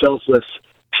a selfless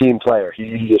team player.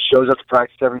 He just shows up to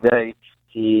practice every day.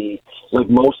 He, like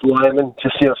most linemen,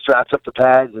 just straps up the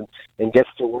pads and gets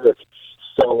to work.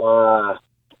 So.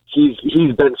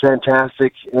 He's been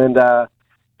fantastic, and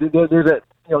there's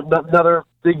another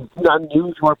big, not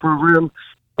new to our program,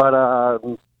 but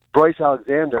Bryce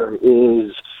Alexander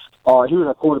he was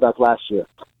a quarterback last year,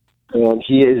 and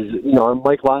he is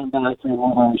Mike linebacker and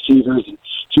one of our receivers.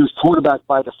 He was quarterback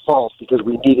by default because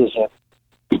we needed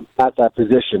him at that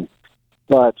position,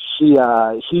 but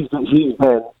he's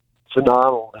been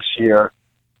phenomenal this year,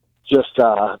 just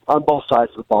on both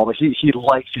sides of the ball. But he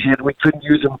likes to hit. We couldn't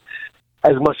use him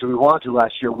as much as we wanted to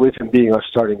last year with him being our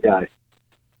starting guy.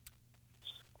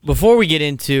 Before we get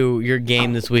into your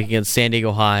game this week against San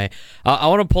Diego High, I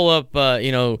want to pull up,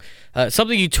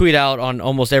 something you tweet out on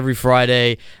almost every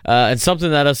Friday, and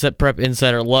something that us at Prep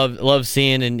Insider love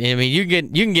seeing. And I mean, you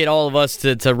can get all of us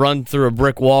to run through a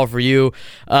brick wall for you,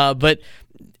 but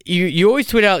you always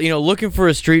tweet out, looking for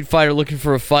a street fighter, looking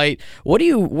for a fight.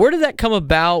 Where did that come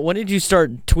about? When did you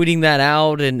start tweeting that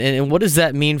out, and what does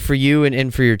that mean for you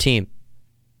and for your team?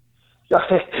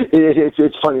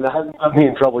 It's funny. That hasn't got me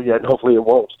in trouble yet, and hopefully it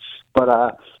won't. But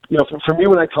for me,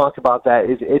 when I talk about that,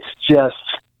 it's just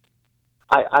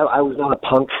I was not a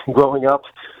punk growing up,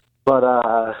 but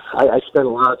I spent a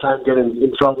lot of time getting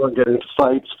in trouble and getting into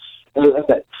fights. And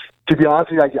to be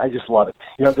honest with you, I just love it.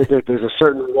 There's a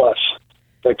certain rush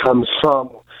that comes from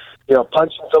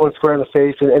punching someone square in the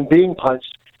face and being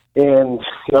punched, and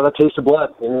that taste of blood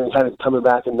and kind of coming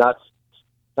back and not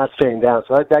staying down.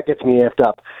 So that gets me amped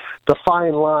up. The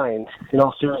fine line, in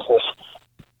all seriousness,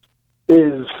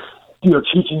 is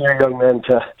teaching your young men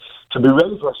to be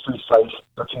ready for a street fight,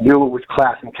 but to do it with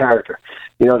class and character.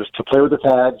 Just to play with the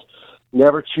pads,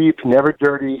 never cheap, never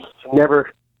dirty,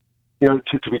 never to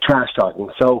be trash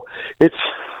talking. So it's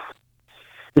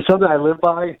something I live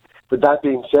by. But that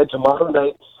being said, tomorrow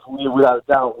night, without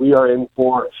a doubt, we are in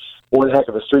for one heck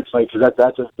of a street fight because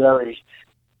that's a very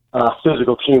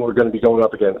physical team we're going to be going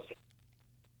up against.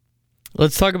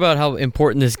 Let's talk about how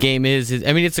important this game is.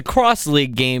 I mean, it's a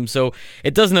cross-league game, so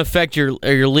it doesn't affect your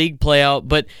league playout.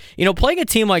 But, playing a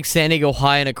team like San Diego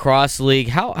High in a cross-league,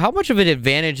 how much of an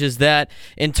advantage is that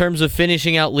in terms of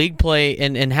finishing out league play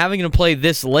and having to play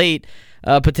this late,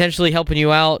 potentially helping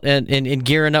you out and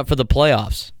gearing up for the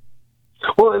playoffs?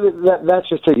 Well, that's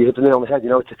just it. You hit the nail on the head.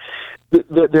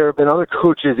 There have been other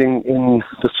coaches in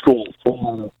the school.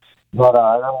 But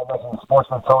I don't know if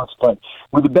sportsman coach, but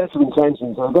with the best of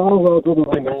intentions, like, well, good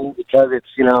because it's,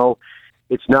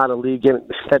 it's not a league game.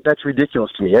 That's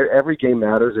ridiculous to me. Every game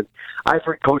matters, and I've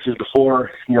heard coaches before,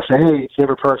 say, "Hey, it's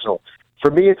never personal." For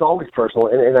me, it's always personal,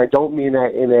 and I don't mean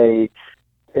that in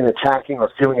an attacking or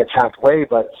feeling attacked way.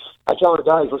 But I tell the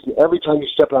guys, listen, every time you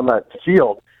step on that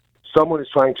field, someone is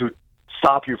trying to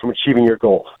stop you from achieving your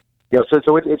goal.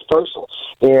 So it's personal,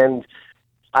 and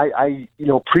I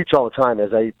preach all the time,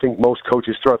 as I think most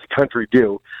coaches throughout the country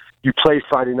do. You play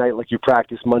Friday night like you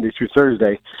practice Monday through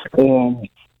Thursday, and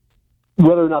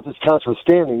whether or not this counts for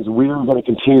standings, we're going to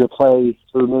continue to play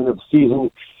for the remainder of the season.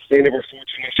 And if we're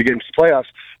fortunate to get into the playoffs,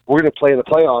 we're going to play in the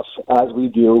playoffs as we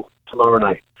do tomorrow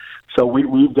night. So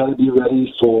we've got to be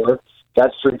ready for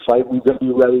that street fight. We've got to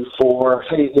be ready for,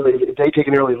 hey, if they take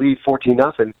an early lead,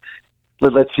 14-0,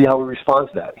 let's see how we respond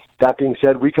to that. That being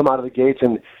said, we come out of the gates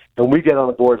and we get on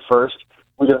the board first.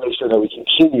 We're going to make sure that we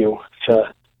continue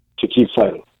to keep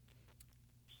fighting.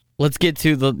 Let's get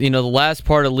to the last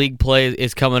part of league play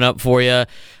is coming up for you.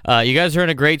 You guys are in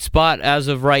a great spot as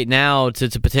of right now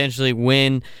to potentially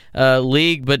win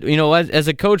league. But as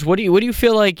a coach, what do you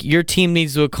feel like your team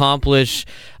needs to accomplish?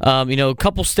 A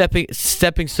couple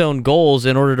stepping stone goals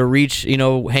in order to reach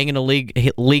hanging a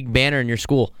league banner in your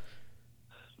school.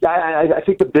 Yeah, I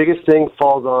think the biggest thing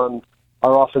falls on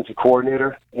our offensive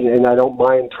coordinator, and I don't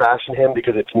mind trashing him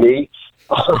because it's me.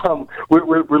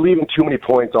 We're leaving too many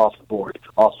points off the board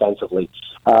offensively,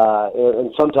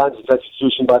 and sometimes it's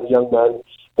execution by the young men,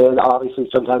 and obviously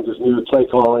sometimes it's new play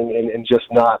calling and just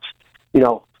not,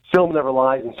 film never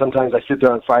lies. And sometimes I sit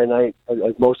there on Friday night,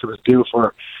 as most of us do,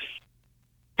 for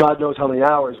God knows how many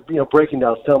hours, breaking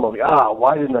down film. I'm like,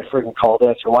 why didn't I freaking call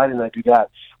this, or why didn't I do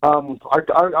that?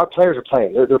 Our players are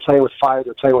playing. They're playing with fire.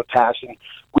 They're playing with passion.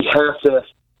 We've got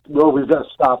to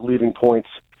stop leaving points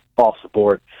off the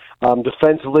board.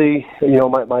 Defensively,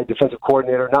 my defensive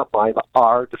coordinator, not mine, but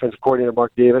our defensive coordinator,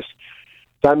 Mark Davis,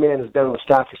 that man has been on the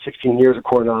staff for 16 years at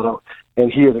Coronado,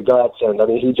 and he is a godsend. I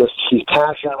mean, he's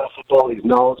passionate about football. He's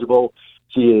knowledgeable.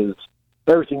 He is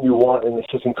everything you want in an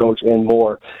assistant coach and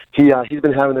more. He's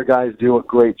been having their guys do a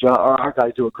great job, or our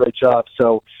guys do a great job.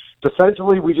 So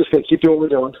defensively, we just got to keep doing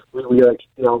what we're doing. We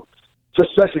got,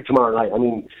 especially tomorrow night. I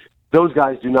mean, those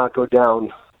guys do not go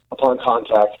down upon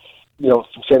contact. From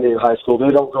San Diego High School, they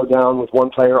don't go down with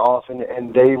one player often,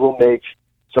 and they will make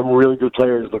some really good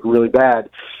players look really bad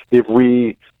if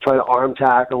we try to arm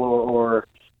tackle or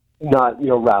not,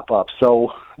 wrap up.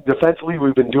 So defensively,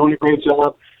 we've been doing a great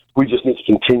job. We just need to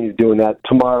continue doing that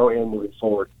tomorrow and moving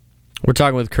forward. We're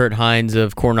talking with Kurt Hines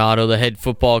of Coronado, the head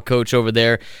football coach over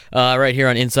there, right here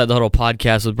on Inside the Huddle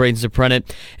podcast with Braden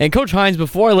Suprenant. And Coach Hines,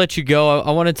 before I let you go,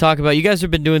 I want to talk about, you guys have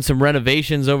been doing some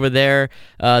renovations over there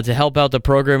to help out the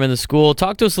program in the school.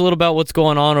 Talk to us a little about what's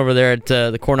going on over there at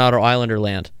the Coronado Islander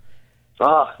land.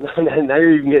 Now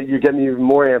you're getting me even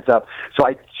more amped up. So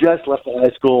I just left the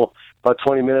high school about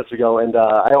 20 minutes ago, and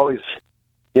I always,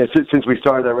 since we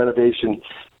started that renovation,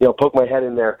 poke my head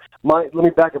in there. Let me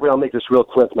back up, and I'll make this real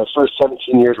quick. My first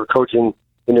 17 years were coaching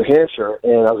in New Hampshire,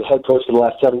 and I was a head coach for the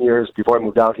last 7 years before I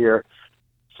moved out here.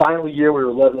 Final year, we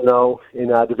were 11-0 in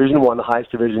Division I, the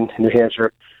highest division in New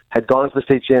Hampshire. Had gone to the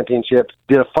state championship,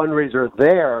 did a fundraiser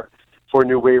there for a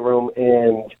new weight room,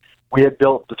 and we had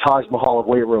built the Taj Mahal of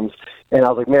weight rooms. And I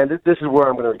was like, man, this is where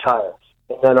I'm going to retire.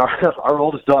 And then our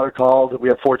oldest daughter called. We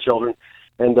have 4 children,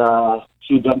 and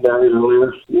she'd been married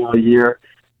earlier, a year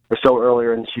or so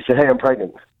earlier, and she said, hey, I'm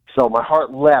pregnant. So my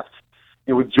heart leapt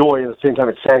with joy, and at the same time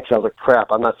it sank. So I was like, crap,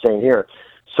 I'm not staying here.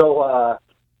 So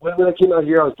when I came out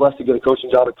here, I was blessed to get a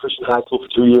coaching job at Christian High School for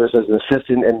 2 years as an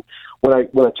assistant. And when I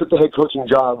took the head coaching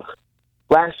job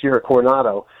last year at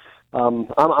Coronado, I'm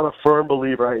a firm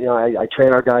believer. I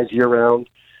train our guys year-round,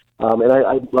 and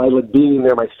I like being in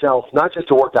there myself, not just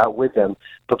to work out with them,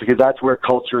 but because that's where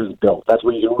culture is built. That's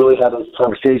where you can really have those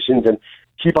conversations and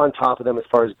keep on top of them as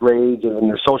far as grades and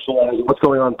their social lives and what's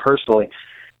going on personally.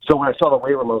 So when I saw the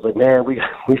weight room, I was like, man, we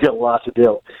got lots to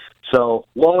do. So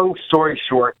long story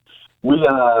short,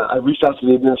 I reached out to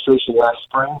the administration last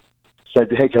spring, said,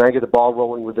 hey, can I get the ball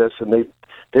rolling with this? And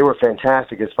they were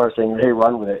fantastic as far as saying, hey,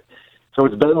 run with it. So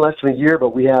it's been less than a year,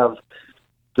 but we have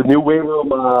the new weight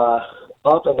room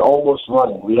up and almost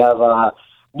running. We have a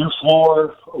new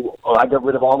floor. I got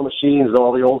rid of all the machines and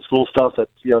all the old school stuff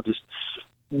that's, just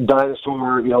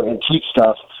dinosaur, antique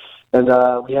stuff. And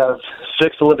we have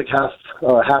 6 Olympic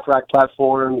half-rack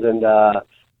platforms, and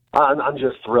I'm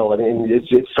just thrilled. I mean,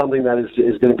 it's something that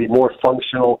is going to be more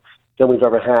functional than we've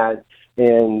ever had.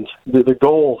 And the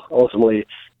goal, ultimately,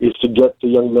 is to get the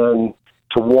young men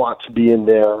to want to be in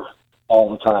there all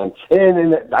the time.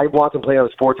 And I want them playing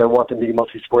other sports. I want them to be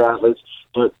multi-sport athletes.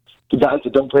 But the guys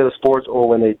that don't play the sports, or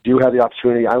when they do have the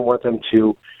opportunity, I want them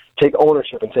to take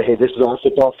ownership and say, hey, this is our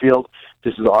football field,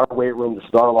 this is our weight room, this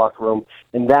is our locker room,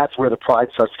 and that's where the pride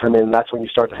starts to come in, and that's when you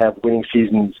start to have winning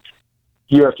seasons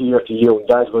year after year after year, when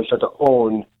guys really start to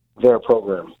own their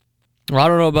program. Well, I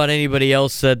don't know about anybody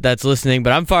else that's listening,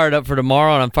 but I'm fired up for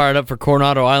tomorrow, and I'm fired up for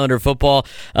Coronado Islander football.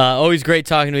 Always great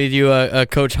talking with you,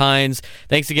 Coach Hines.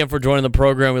 Thanks again for joining the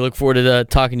program. We look forward to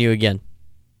talking to you again.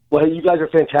 Well, hey, you guys are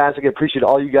fantastic. I appreciate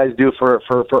all you guys do for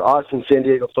us in San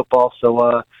Diego football.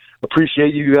 So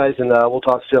appreciate you guys, and we'll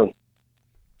talk soon.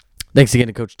 Thanks again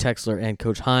to Coach Texler and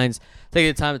Coach Hines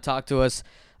taking the time to talk to us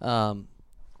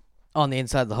on the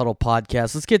Inside the Huddle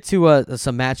podcast. Let's get to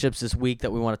some matchups this week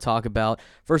that we want to talk about.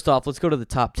 First off, let's go to the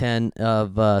top 10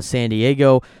 of San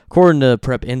Diego. According to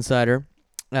Prep Insider,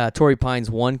 Torrey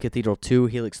Pines 1, Cathedral 2,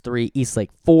 Helix 3,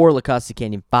 Eastlake 4, La Costa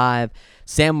Canyon 5,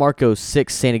 San Marcos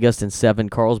 6, St. Augustine 7,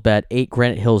 Carlsbad 8,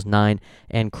 Granite Hills 9,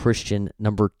 and Christian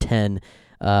number 10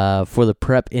 for the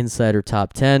Prep Insider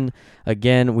top 10.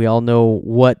 Again, we all know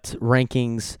what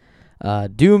rankings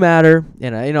do matter,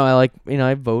 and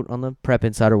I vote on the Prep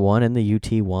Insider 1 and the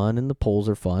UT 1, and the polls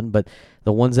are fun, but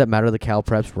the ones that matter are the Cal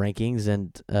Preps rankings,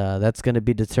 and that's going to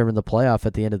be determined the playoff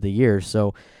at the end of the year,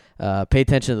 so pay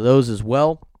attention to those as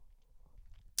well.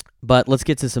 But let's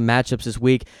get to some matchups this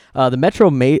week. The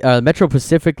Metro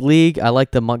Pacific League, I like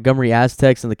the Montgomery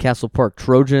Aztecs and the Castle Park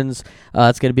Trojans.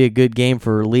 It's going to be a good game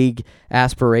for league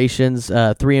aspirations.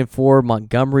 3-4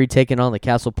 Montgomery taking on the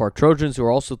Castle Park Trojans, who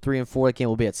are also 3-4. The game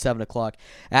will be at 7 o'clock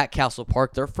at Castle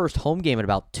Park. Their first home game in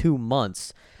about 2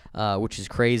 months. Which is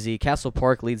crazy. Castle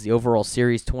Park leads the overall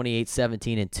series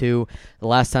 28-17-2. The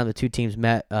last time the two teams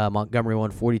met, Montgomery won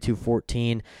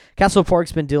 42-14. Castle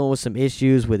Park's been dealing with some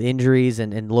issues with injuries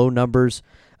and low numbers.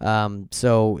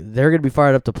 So they're going to be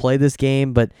fired up to play this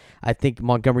game, but I think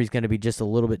Montgomery's going to be just a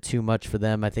little bit too much for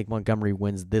them. I think Montgomery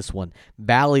wins this one.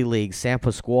 Valley League, San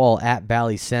Pasqual at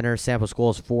Valley Center. San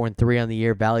Pasqual is 4-3 on the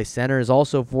year. Valley Center is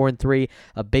also 4-3.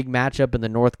 A big matchup in the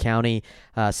North County.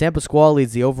 San Pasqual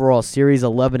leads the overall series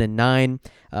 11-9.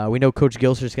 We know Coach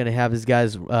Gilser's going to have his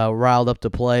guys riled up to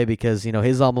play because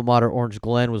his alma mater, Orange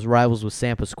Glen, was rivals with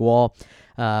San Pasqual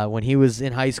when he was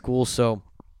in high school. So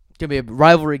it's going to be a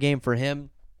rivalry game for him.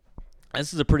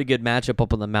 This is a pretty good matchup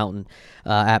up on the mountain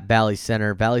at Valley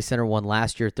Center. Valley Center won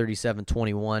last year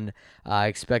 37-21. I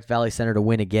expect Valley Center to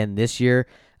win again this year.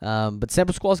 But San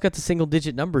Pasqual's got the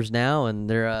single-digit numbers now, and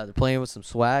they're playing with some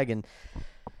swag. And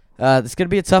it's going to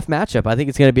be a tough matchup. I think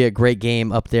it's going to be a great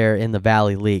game up there in the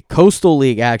Valley League. Coastal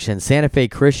League action, Santa Fe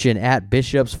Christian at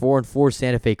Bishops, 4-4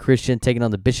 Santa Fe Christian taking on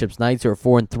the Bishops Knights, who are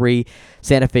 4-3.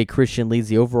 Santa Fe Christian leads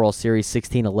the overall series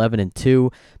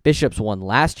 16-11-2. Bishops won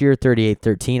last year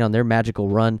 38-13 on their magical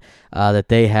run that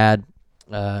they had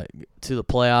to the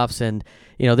playoffs, and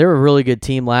they were a really good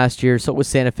team last year. So was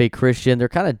Santa Fe Christian. They're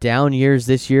kind of down years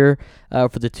this year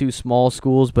for the two small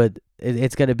schools, but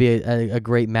it's going to be a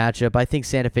great matchup. I think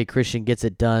Santa Fe Christian gets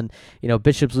it done.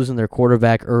 Bishop's losing their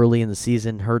quarterback early in the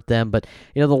season hurt them, but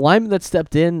the lineman that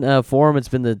stepped in for him, it's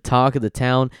been the talk of the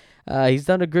town. He's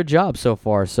done a good job so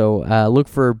far. So look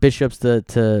for Bishops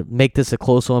to make this a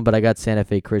close one, but I got Santa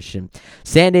Fe Christian.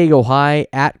 San Diego High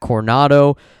at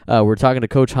Coronado. We're talking to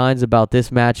Coach Hines about this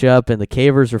matchup, and the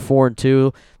Cavers are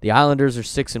 4-2. The Islanders are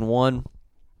 6-1.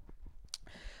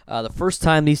 The first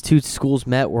time these two schools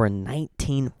met were in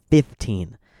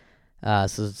 1915. So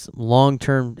it's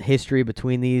long-term history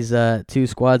between these two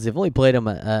squads. They've only played them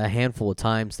a handful of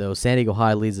times, though. San Diego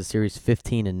High leads the series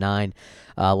 15-9.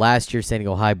 Last year, San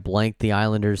Diego High blanked the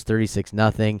Islanders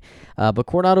 36-0. But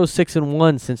Coronado's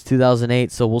 6-1 since 2008,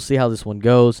 so we'll see how this one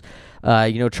goes.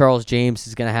 Charles James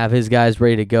is going to have his guys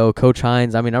ready to go. Coach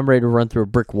Hines, I'm ready to run through a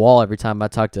brick wall every time I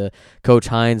talk to Coach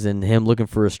Hines, and him looking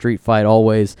for a street fight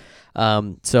always.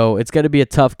 So it's going to be a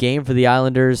tough game for the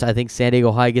Islanders. I think San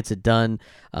Diego High gets it done,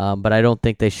 but I don't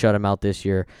think they shut them out this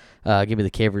year. Give me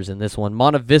the Cavers in this one.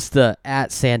 Monte Vista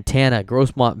at Santana.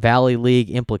 Grossmont Valley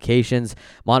League implications.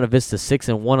 Monte Vista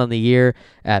 6-1 on the year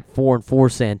at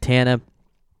 4-4 Santana.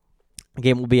 The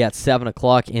game will be at 7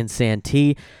 o'clock in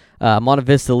Santee. Monte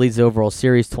Vista leads the overall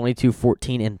series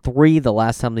 22-14-3. The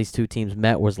last time these two teams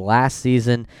met was last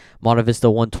season. Monte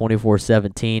Vista won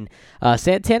 24-17.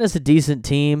 Santana's a decent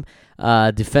team.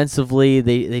 Defensively,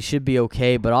 they should be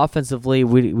okay, but offensively,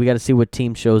 we got to see what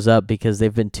team shows up because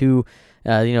they've been tale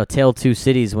two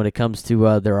cities when it comes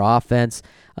to their offense.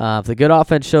 If the good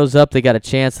offense shows up, they got a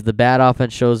chance. If the bad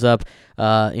offense shows up,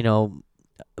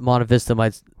 Monte Vista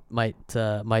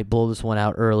might blow this one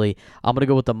out early. I'm going to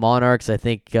go with the Monarchs. I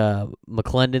think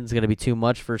McClendon's going to be too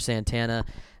much for Santana,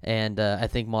 and I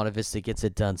think Monte Vista gets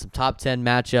it done. Some top 10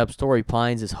 matchups. Torrey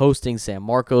Pines is hosting San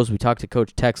Marcos. We talked to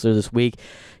Coach Texler this week.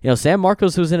 San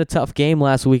Marcos was in a tough game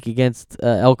last week against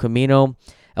El Camino.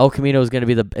 El Camino is going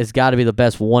to be has got to be the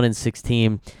best 1-6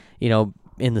 team,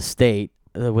 in the state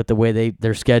with the way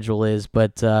their schedule is.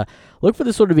 But look for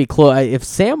this one to be close. If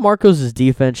San Marcos'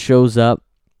 defense shows up,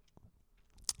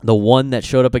 the one that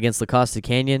showed up against La Costa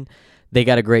Canyon, they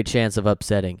got a great chance of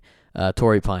upsetting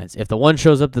Torrey Pines. If the one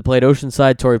shows up that played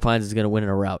Oceanside, Torrey Pines is going to win in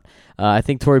a rout. I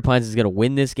think Torrey Pines is going to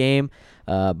win this game,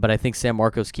 but I think San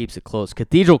Marcos keeps it close.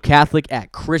 Cathedral Catholic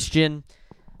at Christian.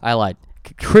 I lied.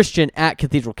 Christian at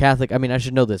Cathedral Catholic. I mean, I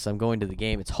should know this. I'm going to the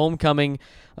game. It's homecoming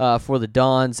for the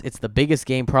Dons. It's the biggest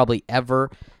game probably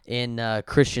ever in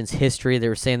Christian's history. They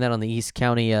were saying that on the East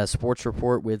County Sports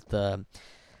Report with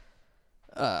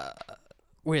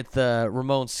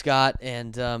Ramon Scott.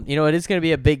 And, it is going to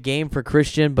be a big game for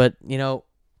Christian, but,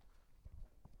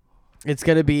 it's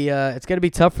going to be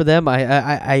tough for them.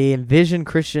 I envision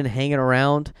Christian hanging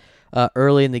around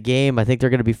early in the game. I think they're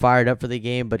going to be fired up for the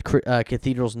game, but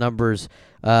Cathedral's numbers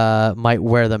might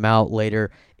wear them out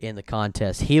later in the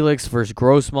contest. Helix versus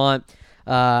Grossmont.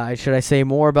 Should I say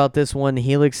more about this one?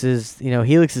 Helix is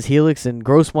Helix, and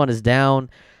Grossmont is down.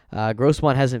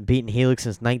 Grossmont hasn't beaten Helix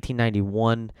since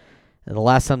 1991. And the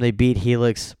last time they beat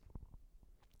Helix,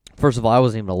 first of all, I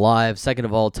wasn't even alive. Second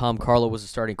of all, Tom Carlo was the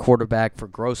starting quarterback for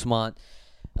Grossmont.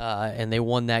 And they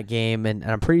won that game, and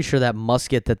I'm pretty sure that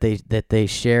musket that they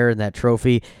share in that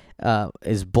trophy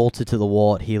is bolted to the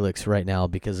wall at Helix right now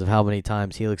because of how many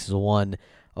times Helix has won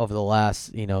over the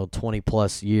last 20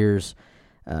 plus years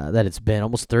that it's been,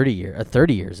 almost 30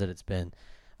 years that it's been,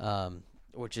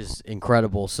 which is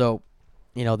incredible. So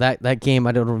that game,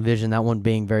 I don't envision that one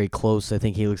being very close. I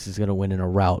think Helix is going to win in a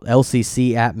rout.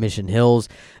 LCC at Mission Hills.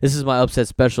 This is my upset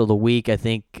special of the week. I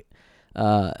think.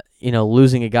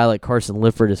 Losing a guy like Carson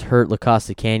Lifford has hurt La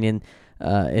Costa Canyon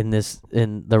in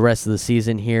the rest of the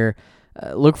season here.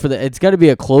 Look for it's got to be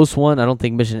a close one. I don't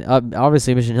think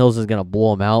obviously Mission Hills is going to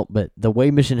blow them out, but the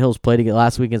way Mission Hills played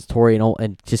last week against Torrey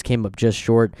and just came up just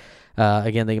short.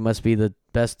 Again, they must be the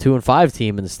best 2-5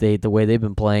 team in the state the way they've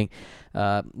been playing.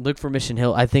 Look for Mission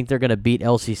Hill. I think they're going to beat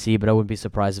LCC, but I wouldn't be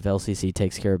surprised if LCC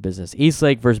takes care of business.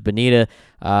 Eastlake versus Bonita.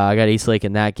 I got Eastlake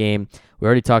in that game. We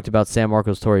already talked about San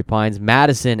Marcos, Torrey Pines.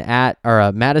 Madison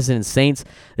and Saints.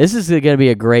 This is going to be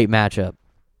a great matchup.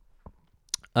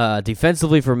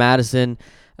 Defensively for Madison,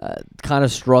 kind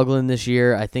of struggling this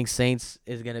year. I think Saints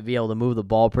is going to be able to move the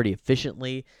ball pretty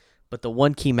efficiently, but the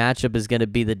one key matchup is going to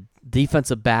be the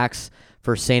defensive backs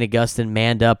for St. Augustine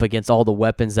manned up against all the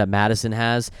weapons that Madison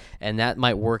has, and that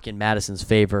might work in Madison's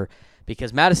favor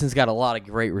because Madison's got a lot of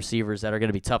great receivers that are going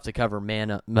to be tough to cover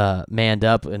manned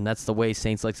up, and that's the way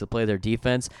Saints likes to play their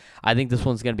defense. I think this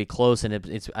one's going to be close, and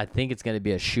I think it's going to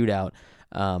be a shootout.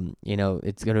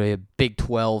 It's going to be a Big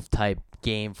 12 type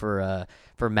game for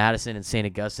Madison and St.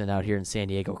 Augustine out here in San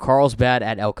Diego. Carlsbad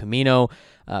at El Camino.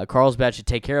 Carlsbad should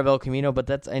take care of El Camino,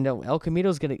 but I know El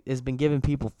Camino has been giving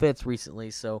people fits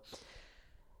recently, so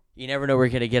you never know where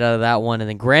you're going to get out of that one. And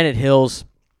then Granite Hills,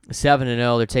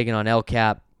 7-0. They're taking on El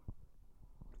Cap.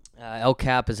 El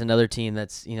Cap is another team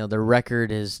that's, their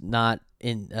record is not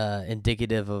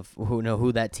indicative of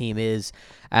who that team is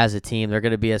as a team. They're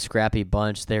going to be a scrappy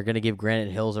bunch. They're going to give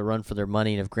Granite Hills a run for their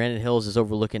money. And if Granite Hills is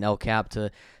overlooking El Cap to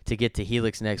get to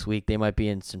Helix next week, they might be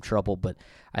in some trouble. But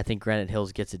I think Granite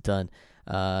Hills gets it done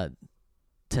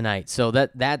tonight. So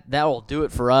that will do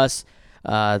it for us.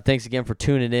 Thanks again for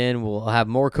tuning in. We'll have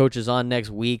more coaches on next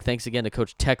week. Thanks again to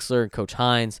Coach Texler and Coach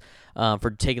Hines for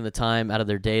taking the time out of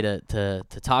their day to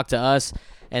talk to us.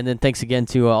 And then thanks again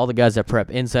to all the guys at Prep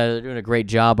Insider. They're doing a great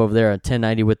job over there at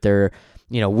 1090 with their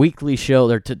weekly show.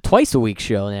 They're twice a week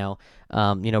show now.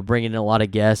 Bringing in a lot of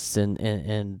guests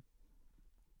and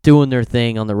doing their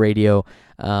thing on the radio.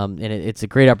 And it's a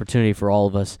great opportunity for all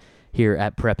of us here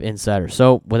at Prep Insider.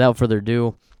 So without further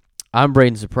ado, I'm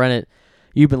Braden Suprenant.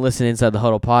 You've been listening to Inside the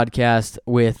Huddle podcast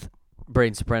with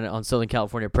Braden Suprenant on Southern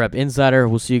California Prep Insider.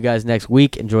 We'll see you guys next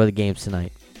week. Enjoy the games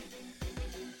tonight.